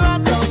 turn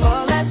around. Come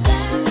on, let's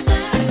dance,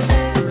 dance,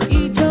 dance.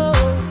 Ijo,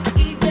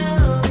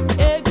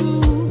 egu,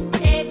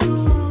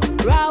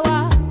 rawa.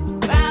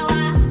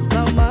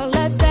 Come on,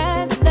 let's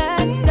dance,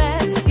 dance,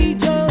 dance.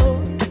 Ijo,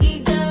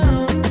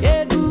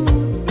 egu,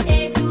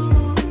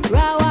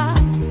 rawa.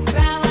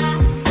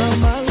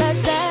 Come on, let's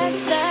dance,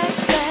 dance,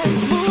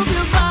 dance. Move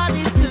your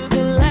body to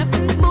the left,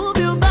 move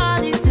your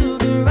body to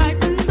the right.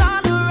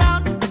 Turn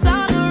around,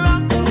 turn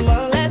around. Come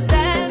on, let's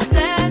dance,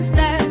 dance,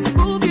 dance.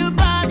 Move your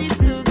body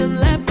to the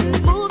left,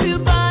 move your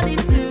body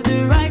to the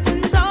right.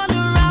 Turn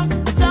around,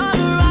 turn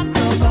around.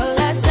 Come on,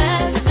 let's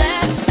dance,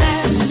 dance,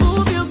 dance.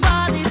 Move your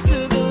body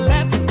to the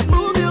left,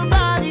 move your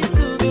body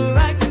to the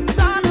right.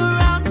 Turn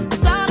around,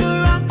 turn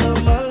around.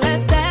 Come on,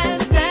 let's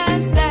dance,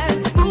 dance,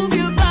 dance. Move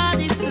your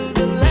body to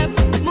the left,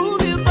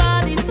 move your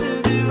body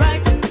to the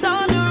right.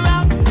 Turn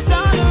around,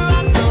 turn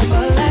around. Come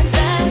on, let's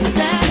dance,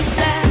 dance,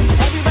 dance.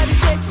 Everybody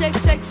shake, shake,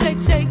 shake, shake,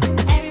 shake.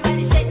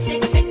 Everybody shake,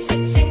 shake, shake,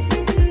 shake, shake.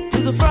 To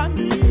the front,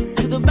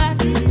 to the back,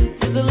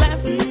 to the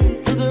left,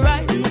 to the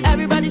right.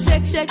 Everybody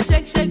shake, shake,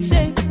 shake, shake,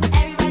 shake.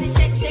 Everybody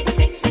shake, shake,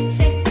 shake, shake,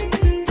 shake.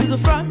 To the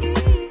front,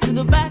 to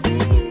the back,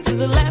 to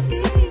the left,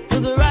 to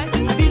the right.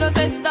 Bino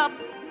says stop.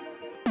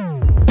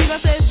 Fina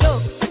says go.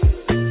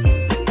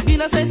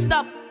 Bino says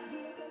stop.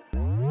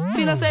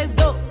 Fina says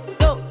go,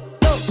 go,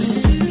 go.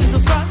 To the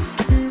front,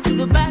 to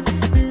the back,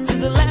 to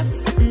the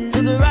left,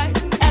 to the right.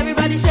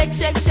 Everybody shake,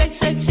 shake, shake,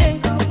 shake,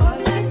 shake. Come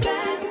on, let's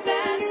dance,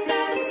 dance,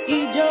 dance.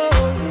 Ijo,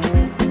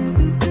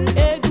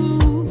 egu,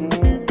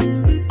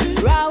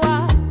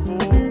 rawa.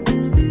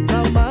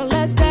 Come on,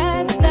 let's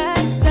dance,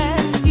 dance,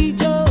 dance.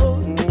 Ijo,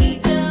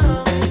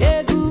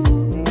 egu,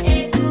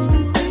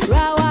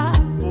 rawa.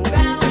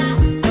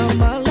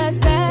 Come on, let's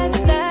dance,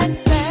 dance,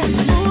 dance.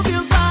 Move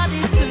your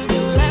body to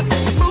the left,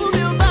 move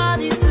your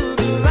body to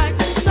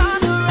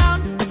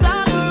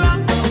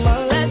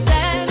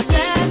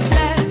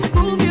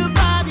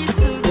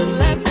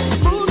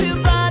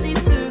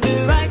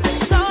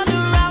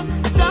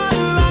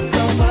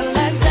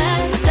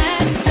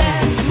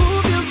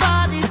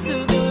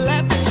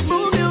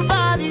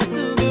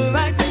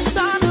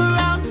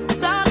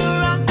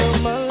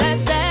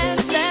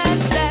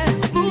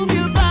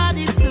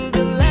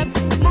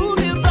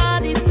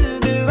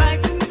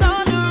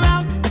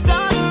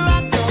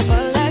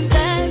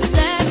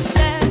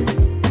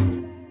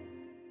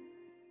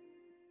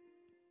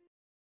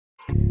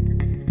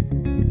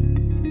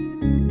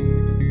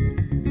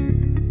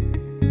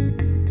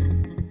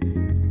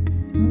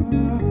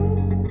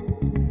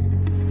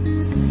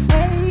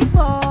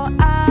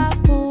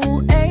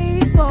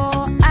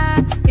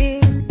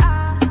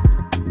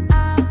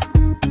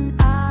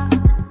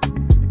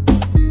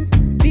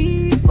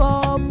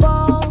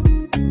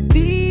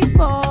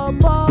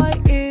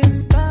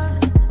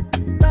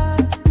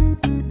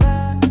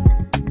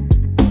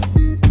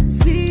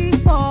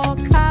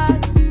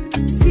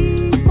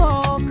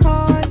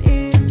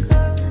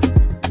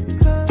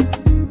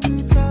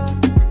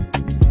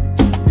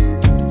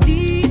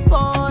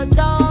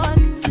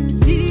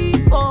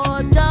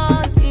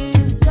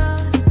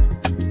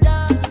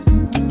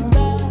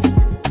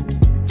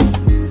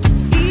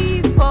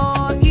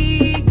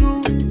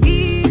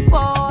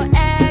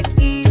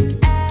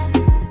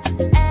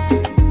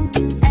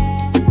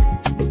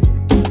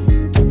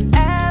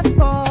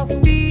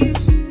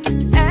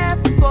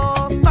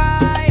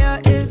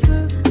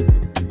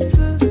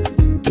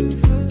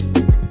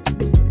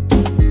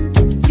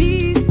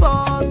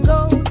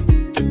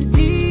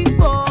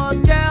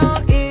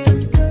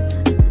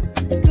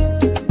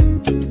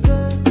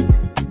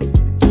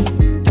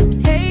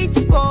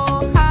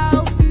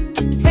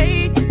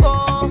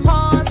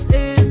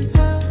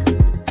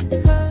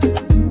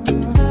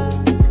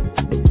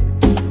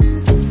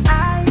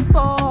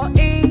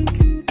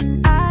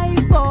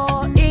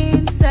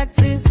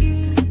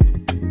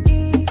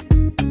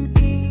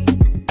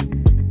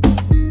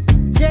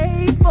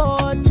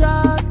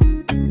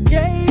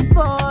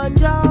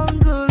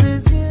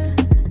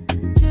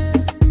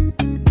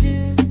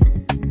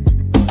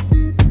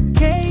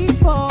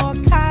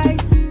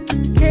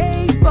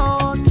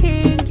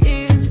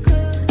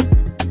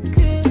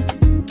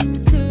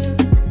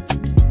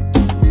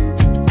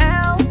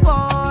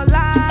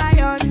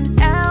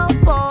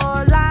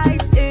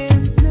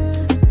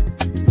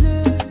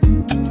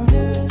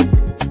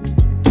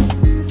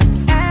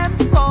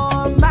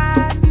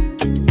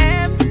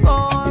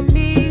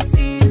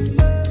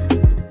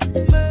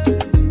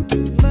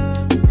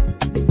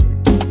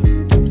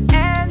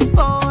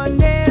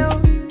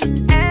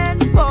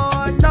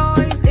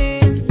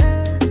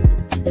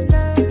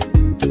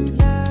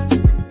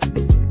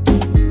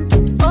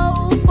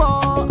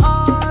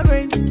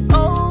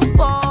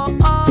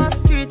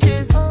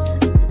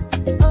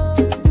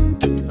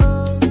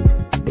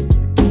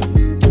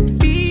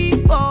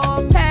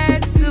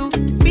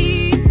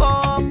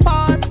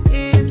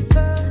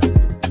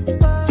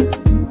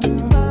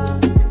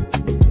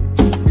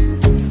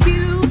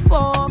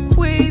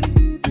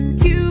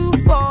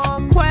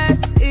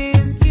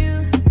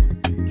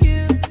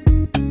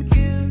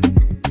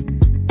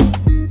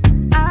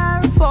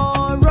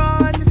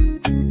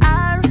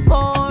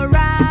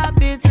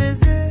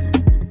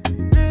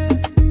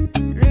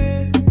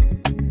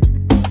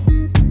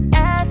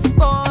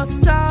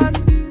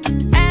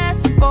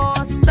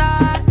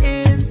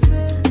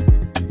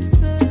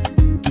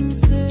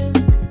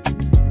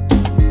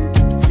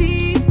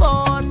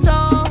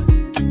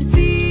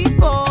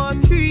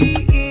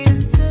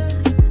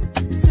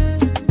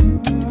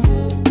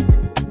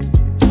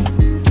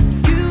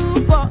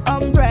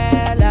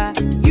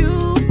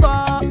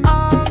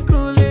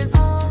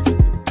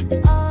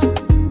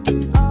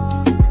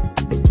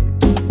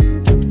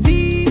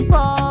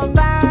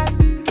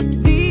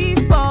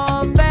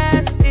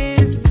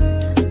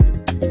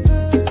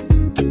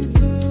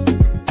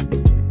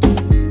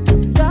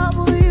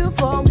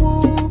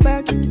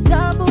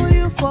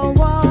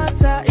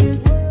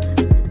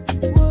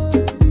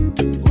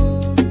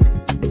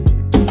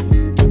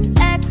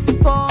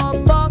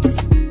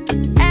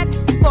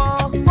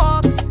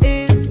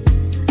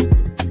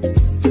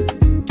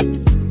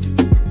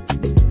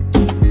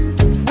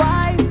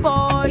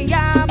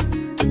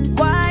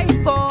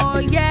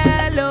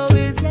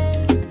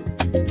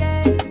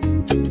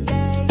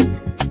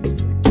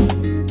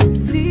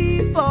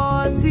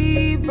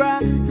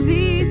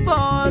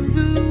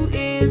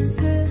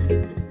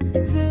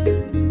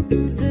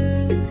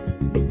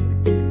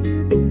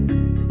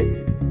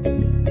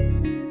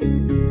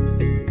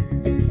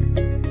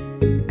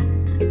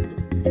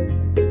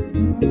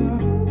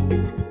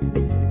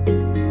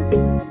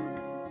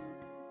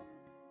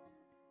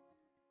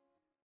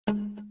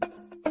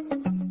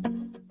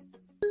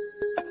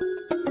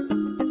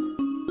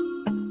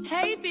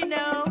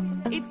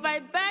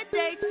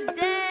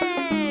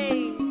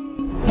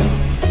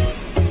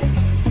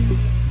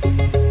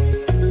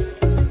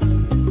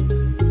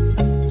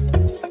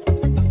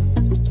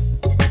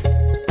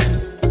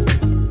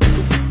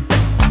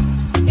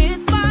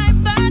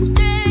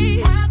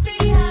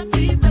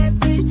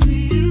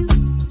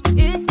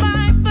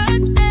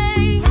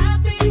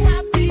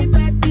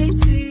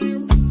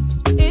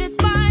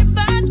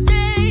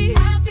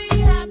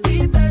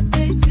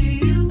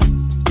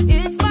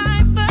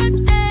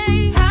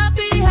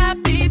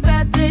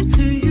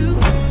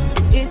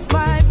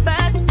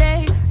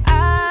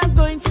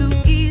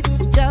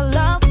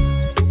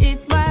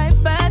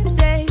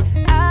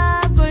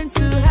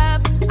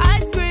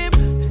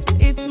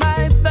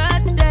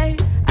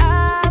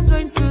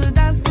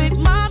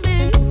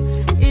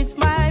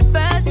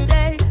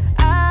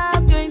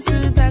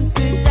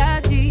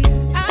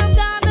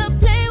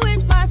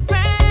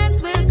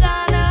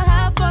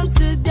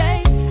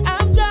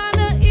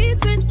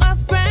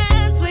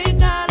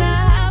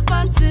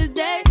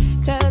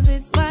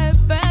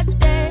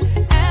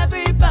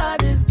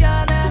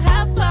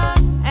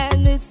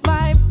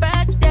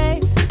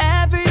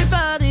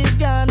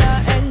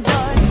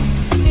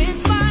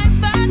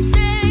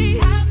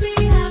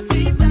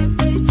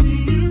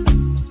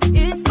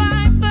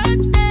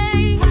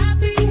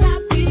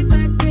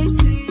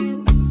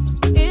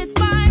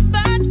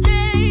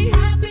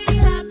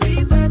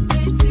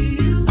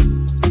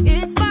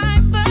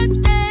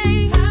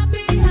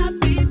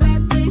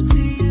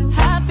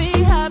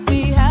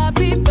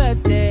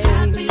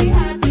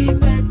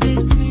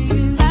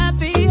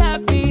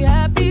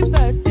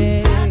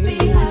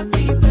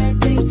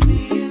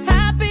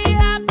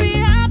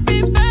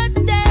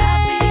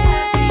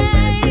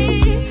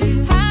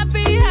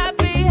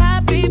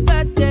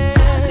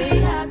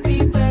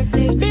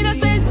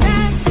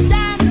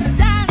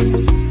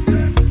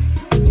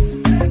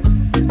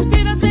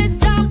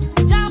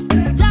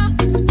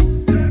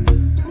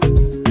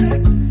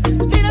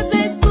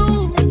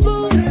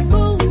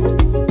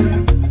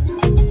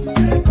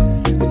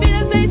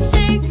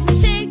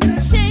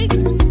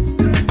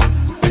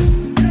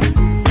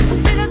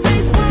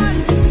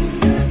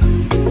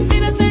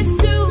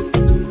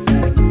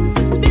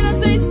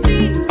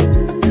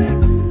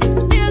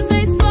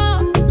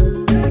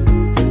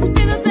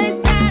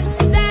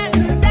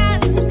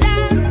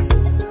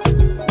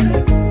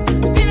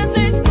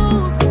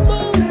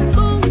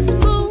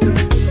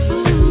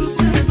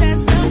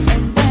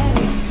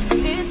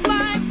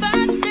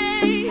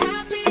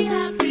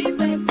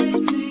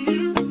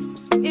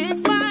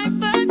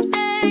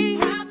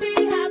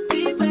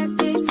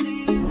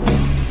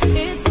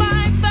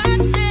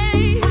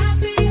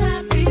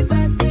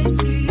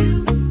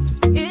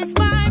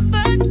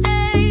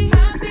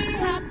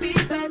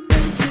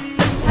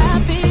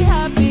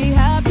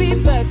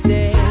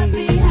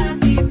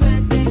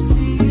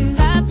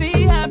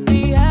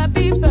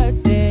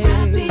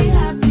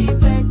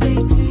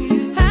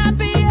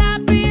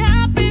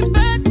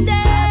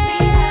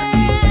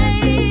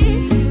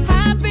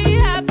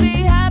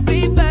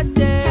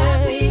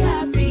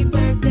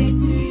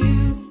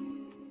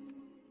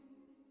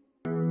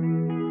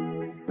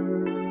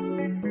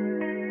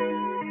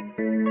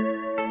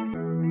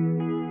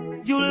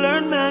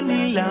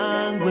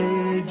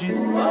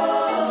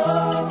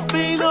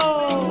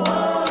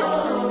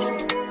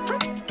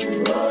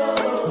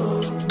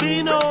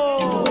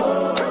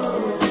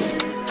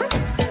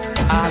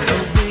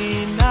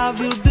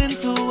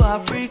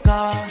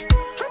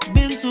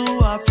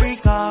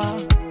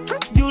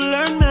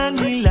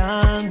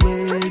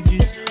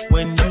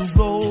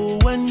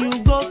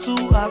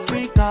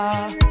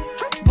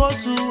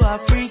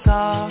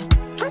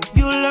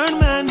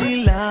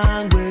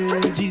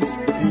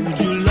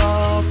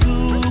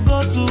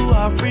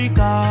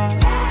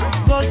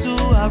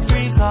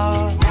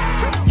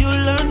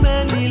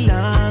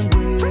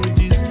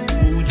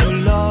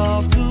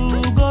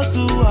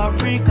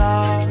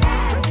Africa.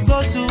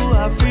 Go to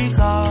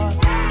Africa.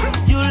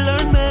 You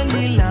learn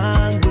many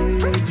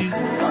languages.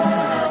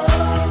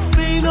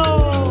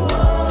 Fino.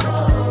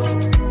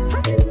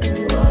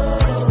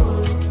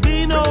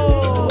 Bino.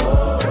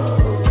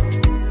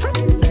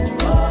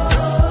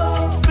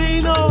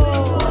 Fino.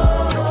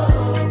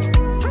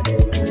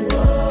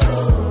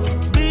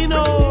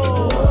 Bino.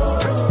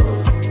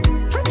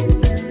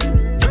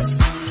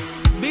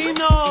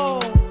 Bino.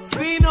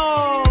 Fino.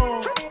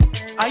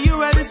 Are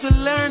you ready to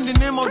learn the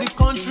name of the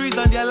countries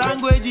and their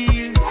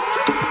languages?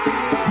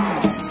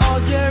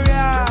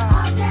 Algeria,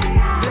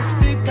 they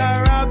speak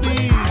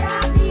Arabic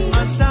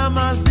and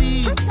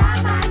Tamazight.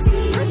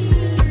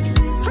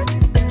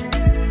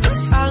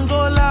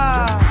 Angola,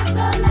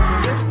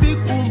 they speak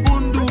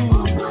Umbundu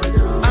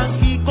and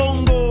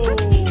Kikongo.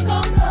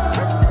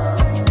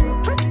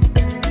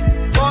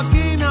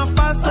 Burkina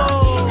Faso,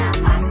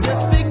 they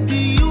speak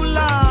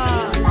Dioula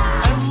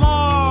and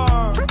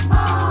more.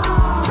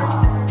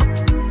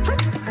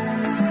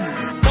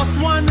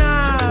 Botswana,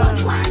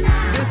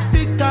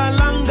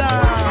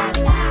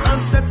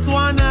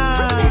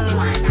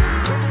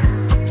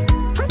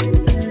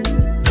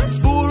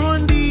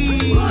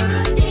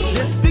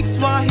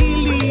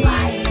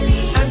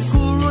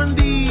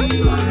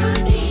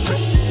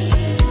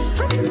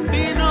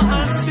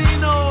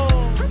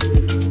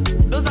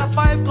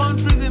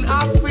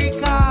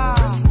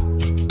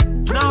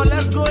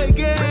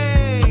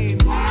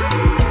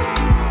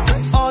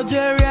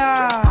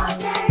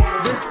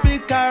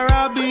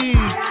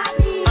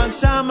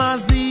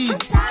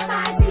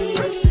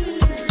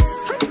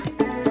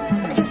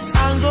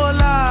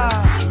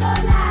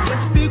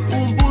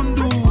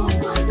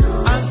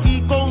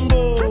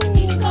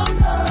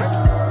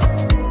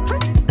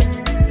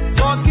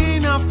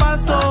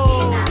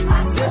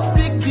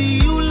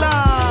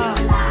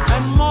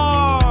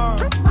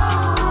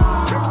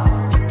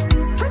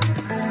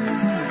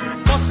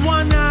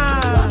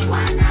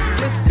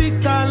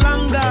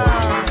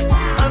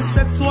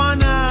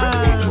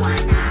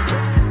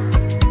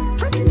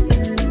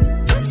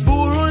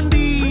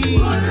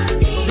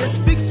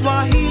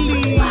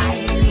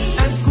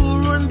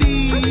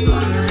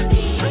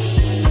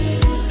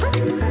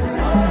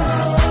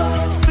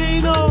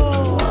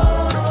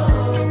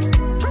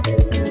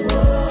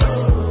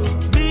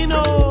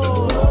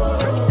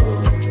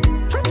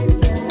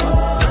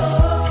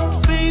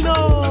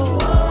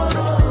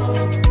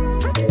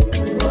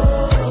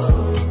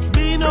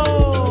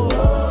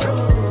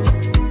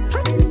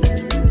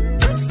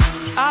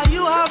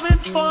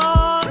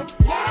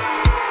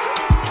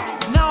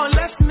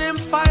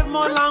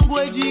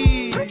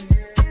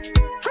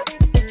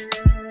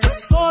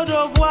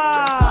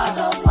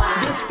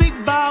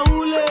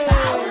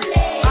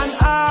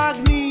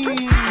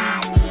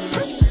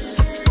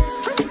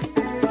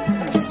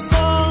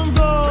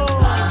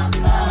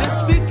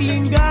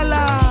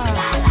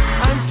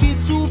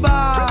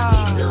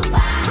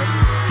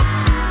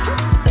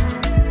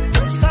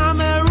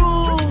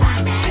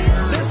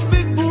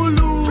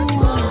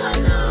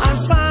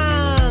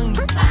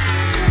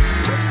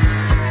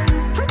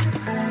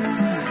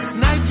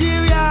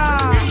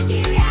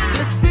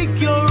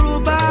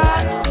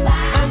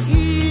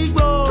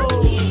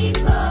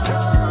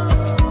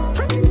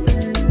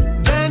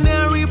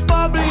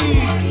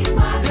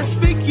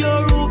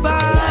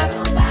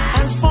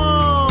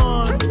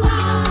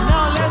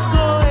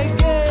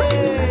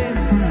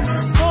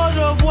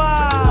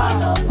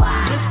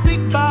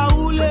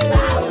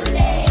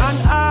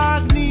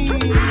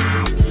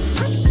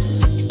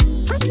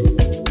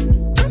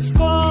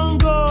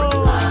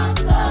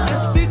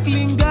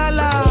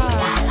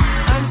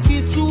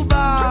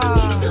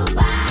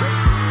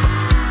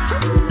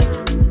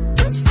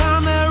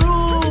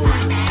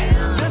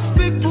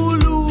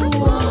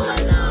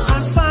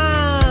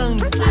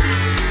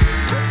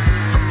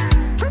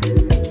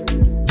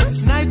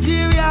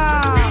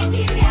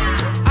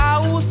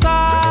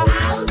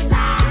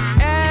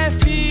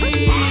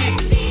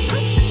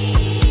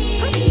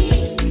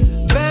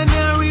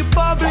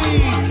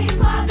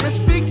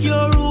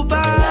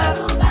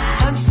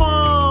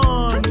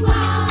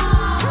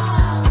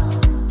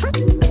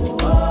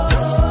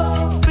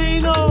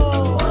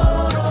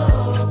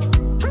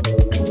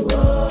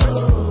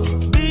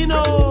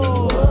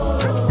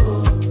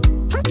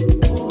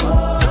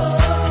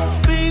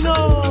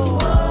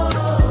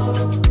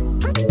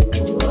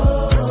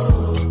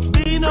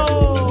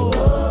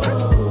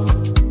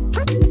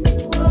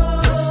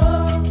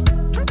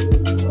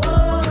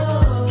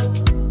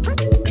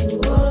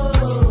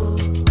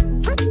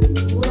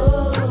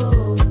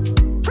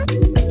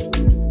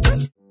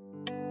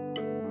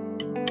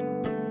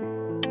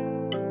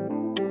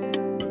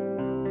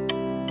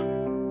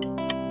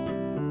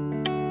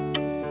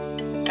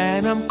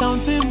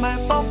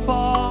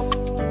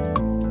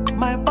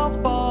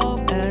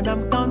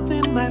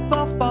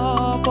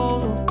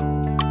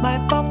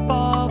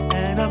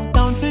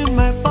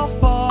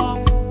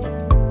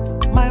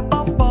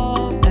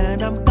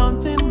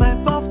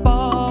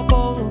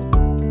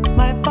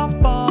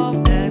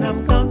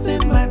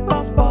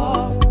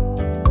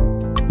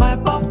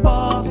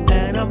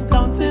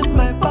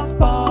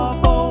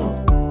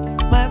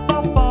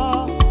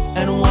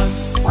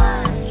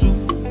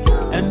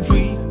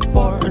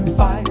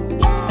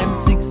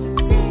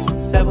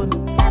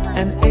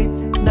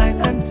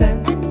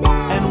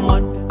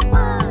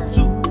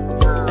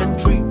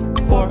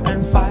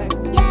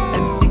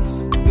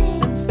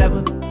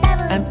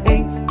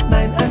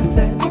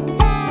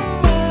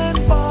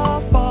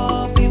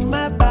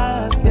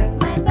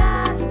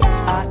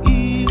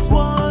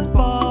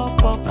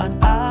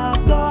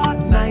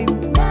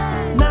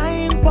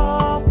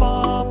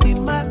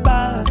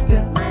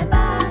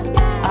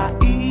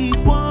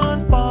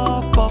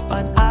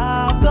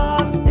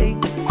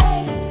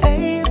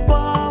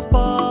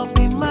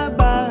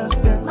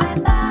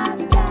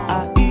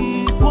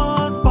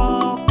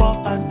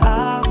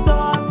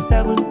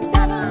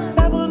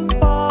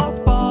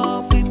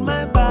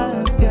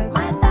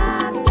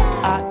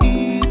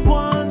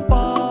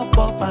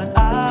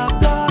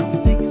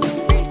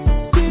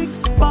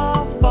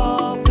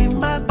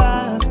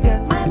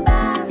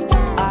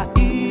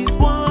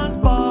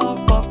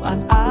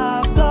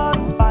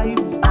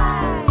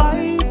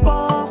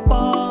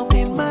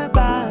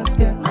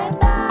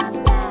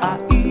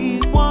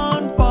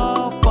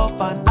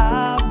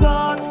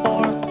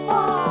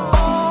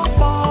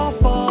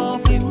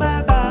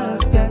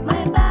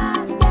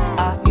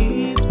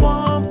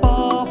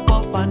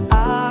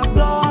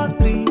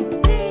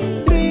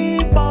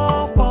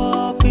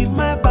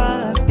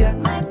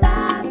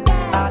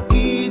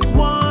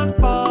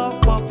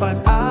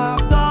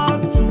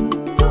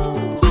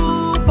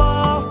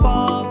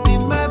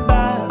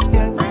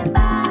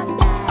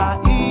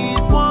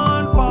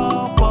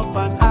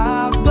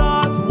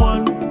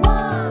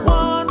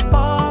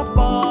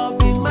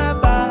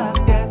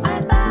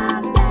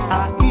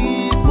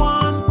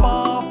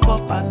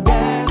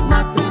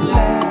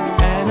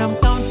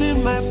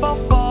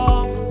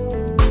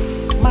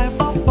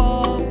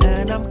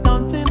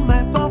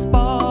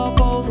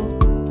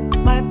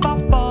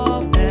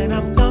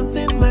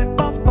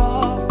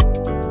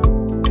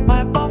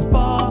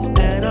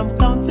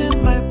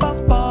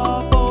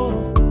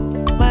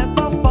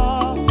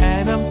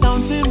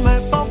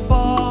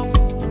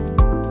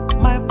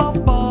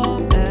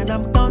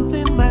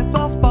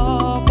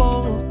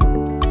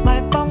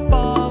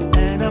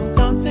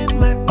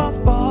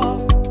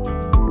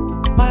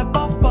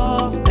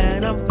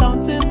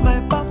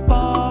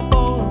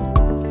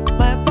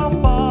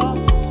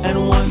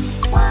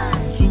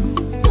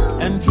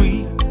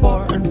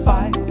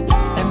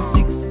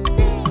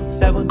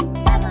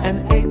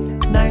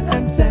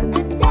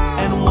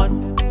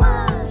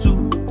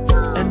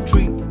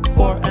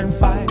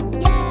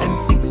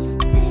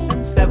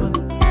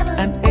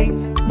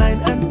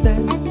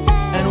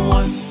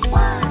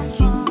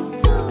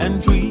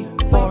 and 3,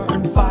 4,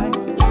 and 5,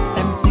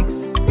 and 6,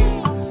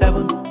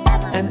 7,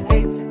 and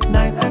 8,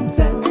 9, and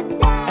 10,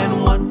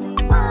 and 1,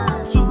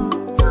 2,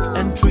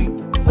 and 3,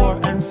 4,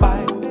 and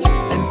 5,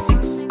 and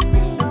 6,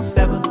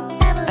 7,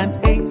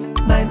 and 8,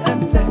 9,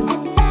 and 10.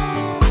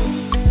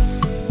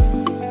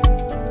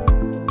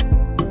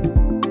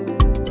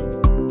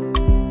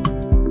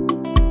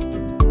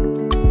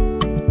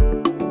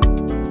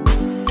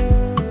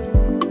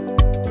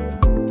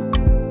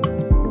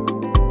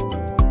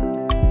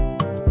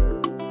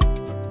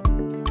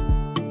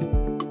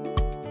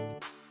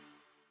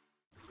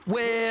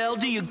 Well,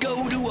 do you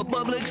go to a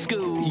public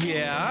school?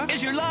 Yeah?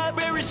 Is your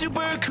library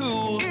super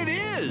cool? It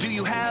is! Do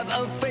you have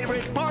a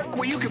favorite park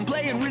where you can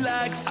play and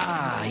relax?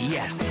 Ah,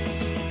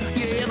 yes.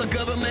 Yeah, the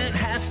government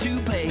has to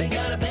pay. They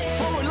gotta pay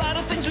for a lot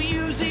of things we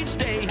use each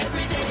day.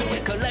 every day. So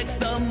it collects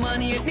the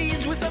money it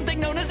needs with something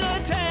known as a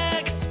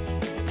tax.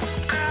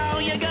 Oh,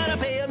 you gotta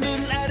pay a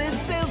little added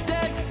sales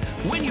tax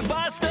when you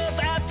buy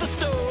stuff at the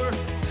store.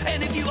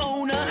 And if you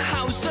own a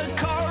house, a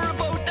car, or a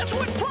boat, that's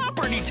what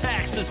property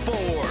tax is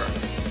for.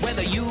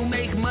 Whether you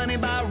make money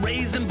by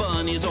raising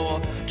bunnies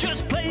or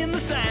just playing the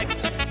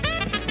sax,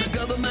 the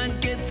government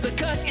gets a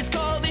cut, it's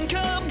called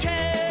income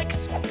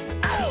tax.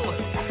 Oh,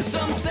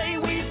 some say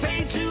we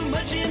pay too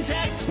much in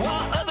tax,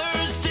 while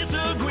others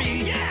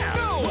disagree. Yeah,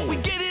 no, what we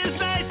get is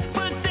nice,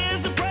 but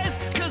there's a price,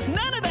 cause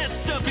none of that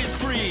stuff is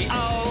free.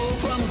 Oh,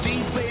 from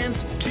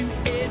defense to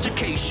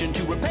education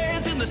to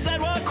repairs in the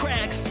sidewalk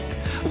cracks.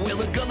 Well,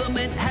 the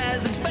government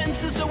has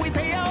expenses, so we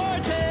pay our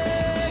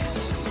tax.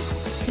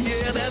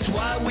 Yeah, that's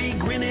why we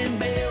grin and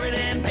bear it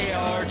and pay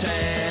our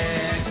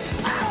tax.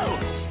 Ow!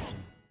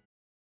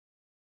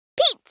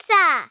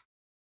 Pizza!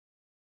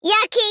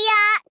 Yucky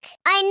yuck!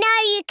 I know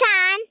you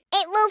can.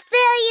 It will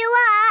fill you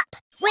up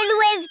with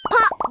whiz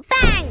pop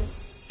bang!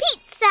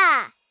 Pizza!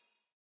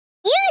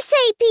 You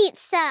say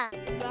pizza!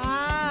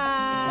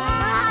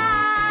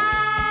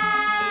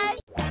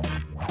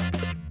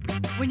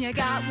 When you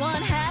got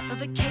one half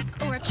of a cake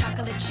or a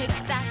chocolate shake,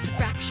 that's a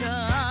fraction.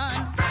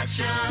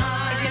 Fraction.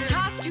 If you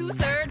toss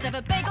 2/3 of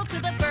a bagel to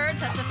the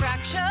birds, that's a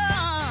fraction.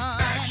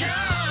 Fraction.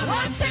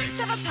 1/6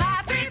 of a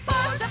pie,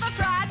 3/4 of a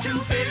fry,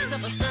 2/5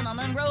 of a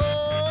cinnamon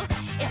roll.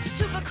 It's a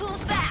super cool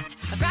fact.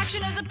 A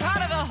fraction is a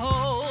part of a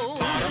whole.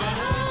 Part of a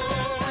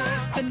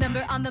whole. The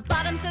number on the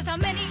bottom says how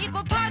many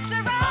equal parts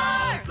there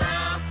are.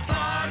 The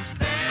parts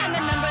there And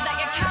the number that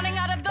you're counting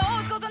out of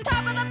those goes on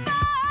top of the bar.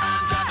 on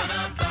top of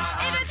the bar.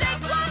 If you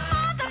take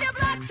 1/4 of your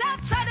blocks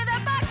outside of the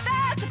box,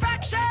 that's a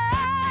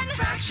fraction.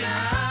 Fraction.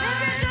 If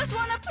you just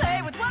want to play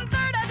with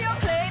 1/3 of your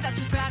clay,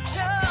 that's a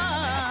fraction.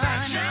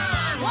 Fraction.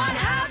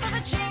 1/2 of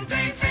a chain,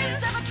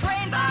 3/5 of a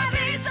train,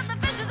 5/8 of the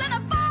fishes in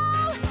a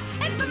bowl.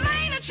 It's the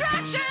main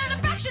attraction. A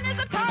fraction is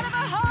a part of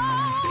a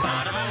whole.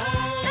 Part of a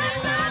whole.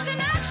 That's not an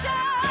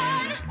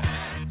action.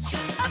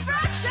 A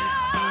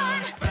fraction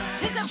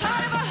is a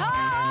part of a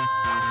whole.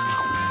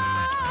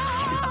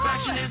 A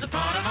fraction is a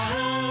part of a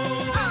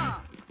whole.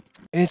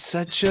 It's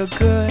such a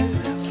good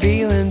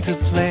feeling to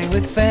play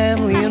with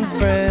family and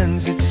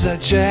friends. It's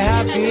such a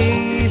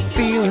happy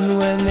feeling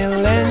when they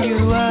lend you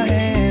a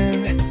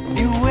hand.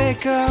 You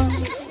wake up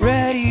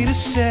ready to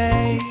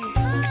say,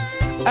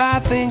 I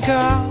think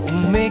I'll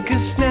make a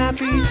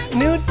snappy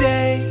new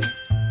day.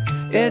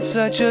 It's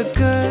such a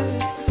good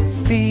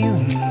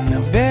feeling, a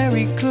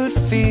very good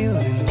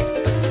feeling,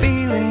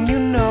 feeling you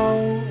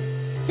know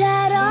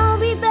That I'll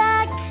be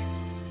back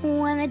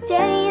when the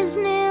day is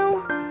new.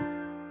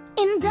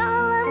 And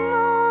I'll have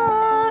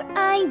more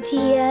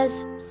ideas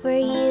for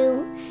you.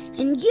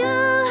 And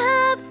you'll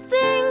have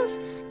things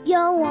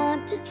you'll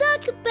want to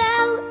talk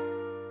about.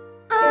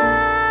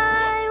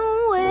 I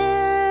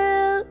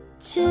will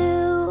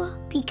too.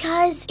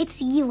 Because it's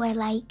you I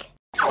like.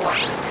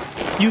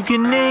 You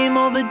can name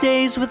all the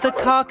days with a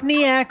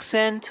Cockney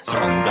accent.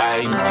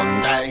 Sunday,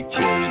 Monday,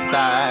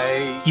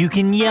 Tuesday. You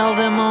can yell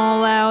them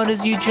all out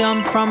as you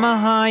jump from a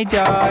high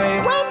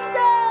dive. Wednesday!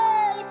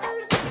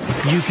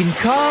 You can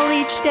call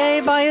each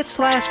day by its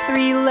last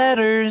 3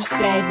 letters.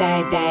 Day.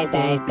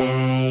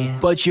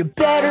 But you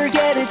better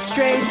get it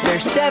straight.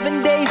 There's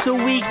 7 days a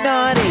week,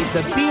 not 8.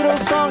 The Beatles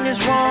song is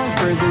wrong.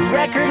 For the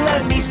record,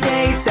 let me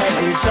state that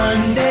there's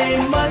Sunday,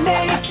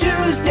 Monday,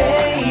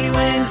 Tuesday,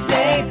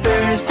 Wednesday,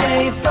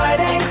 Thursday,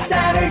 Friday,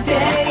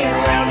 Saturday, and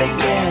round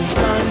again.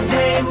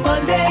 Sunday,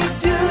 Monday,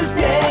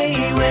 Tuesday,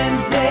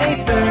 Wednesday,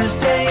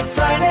 Thursday,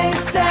 Friday,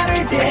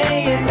 Saturday,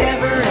 it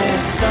never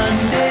ends.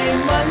 Sunday,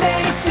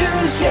 Monday,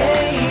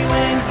 Tuesday,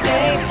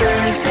 Wednesday,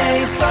 Thursday,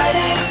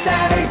 Friday,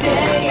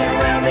 Saturday, and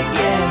round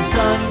again.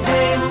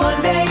 Sunday,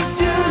 Monday,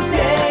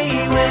 Tuesday,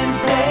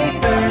 Wednesday,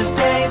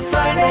 Thursday,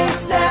 Friday,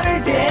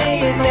 Saturday,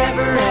 it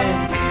never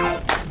ends.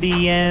 The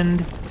end.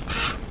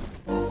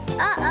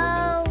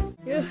 Uh-oh.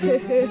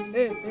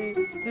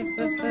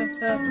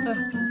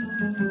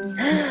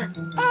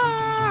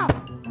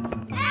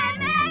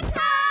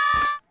 America!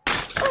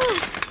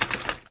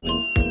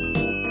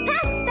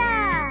 Pasta!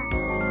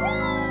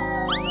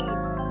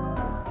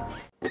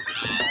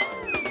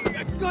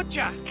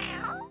 Gotcha!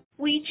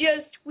 We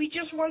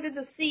just wanted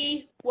to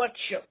see what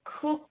you're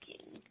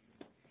cooking.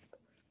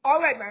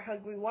 Alright, my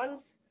hungry ones.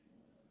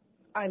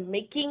 I'm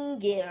making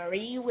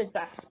Gary with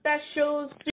a special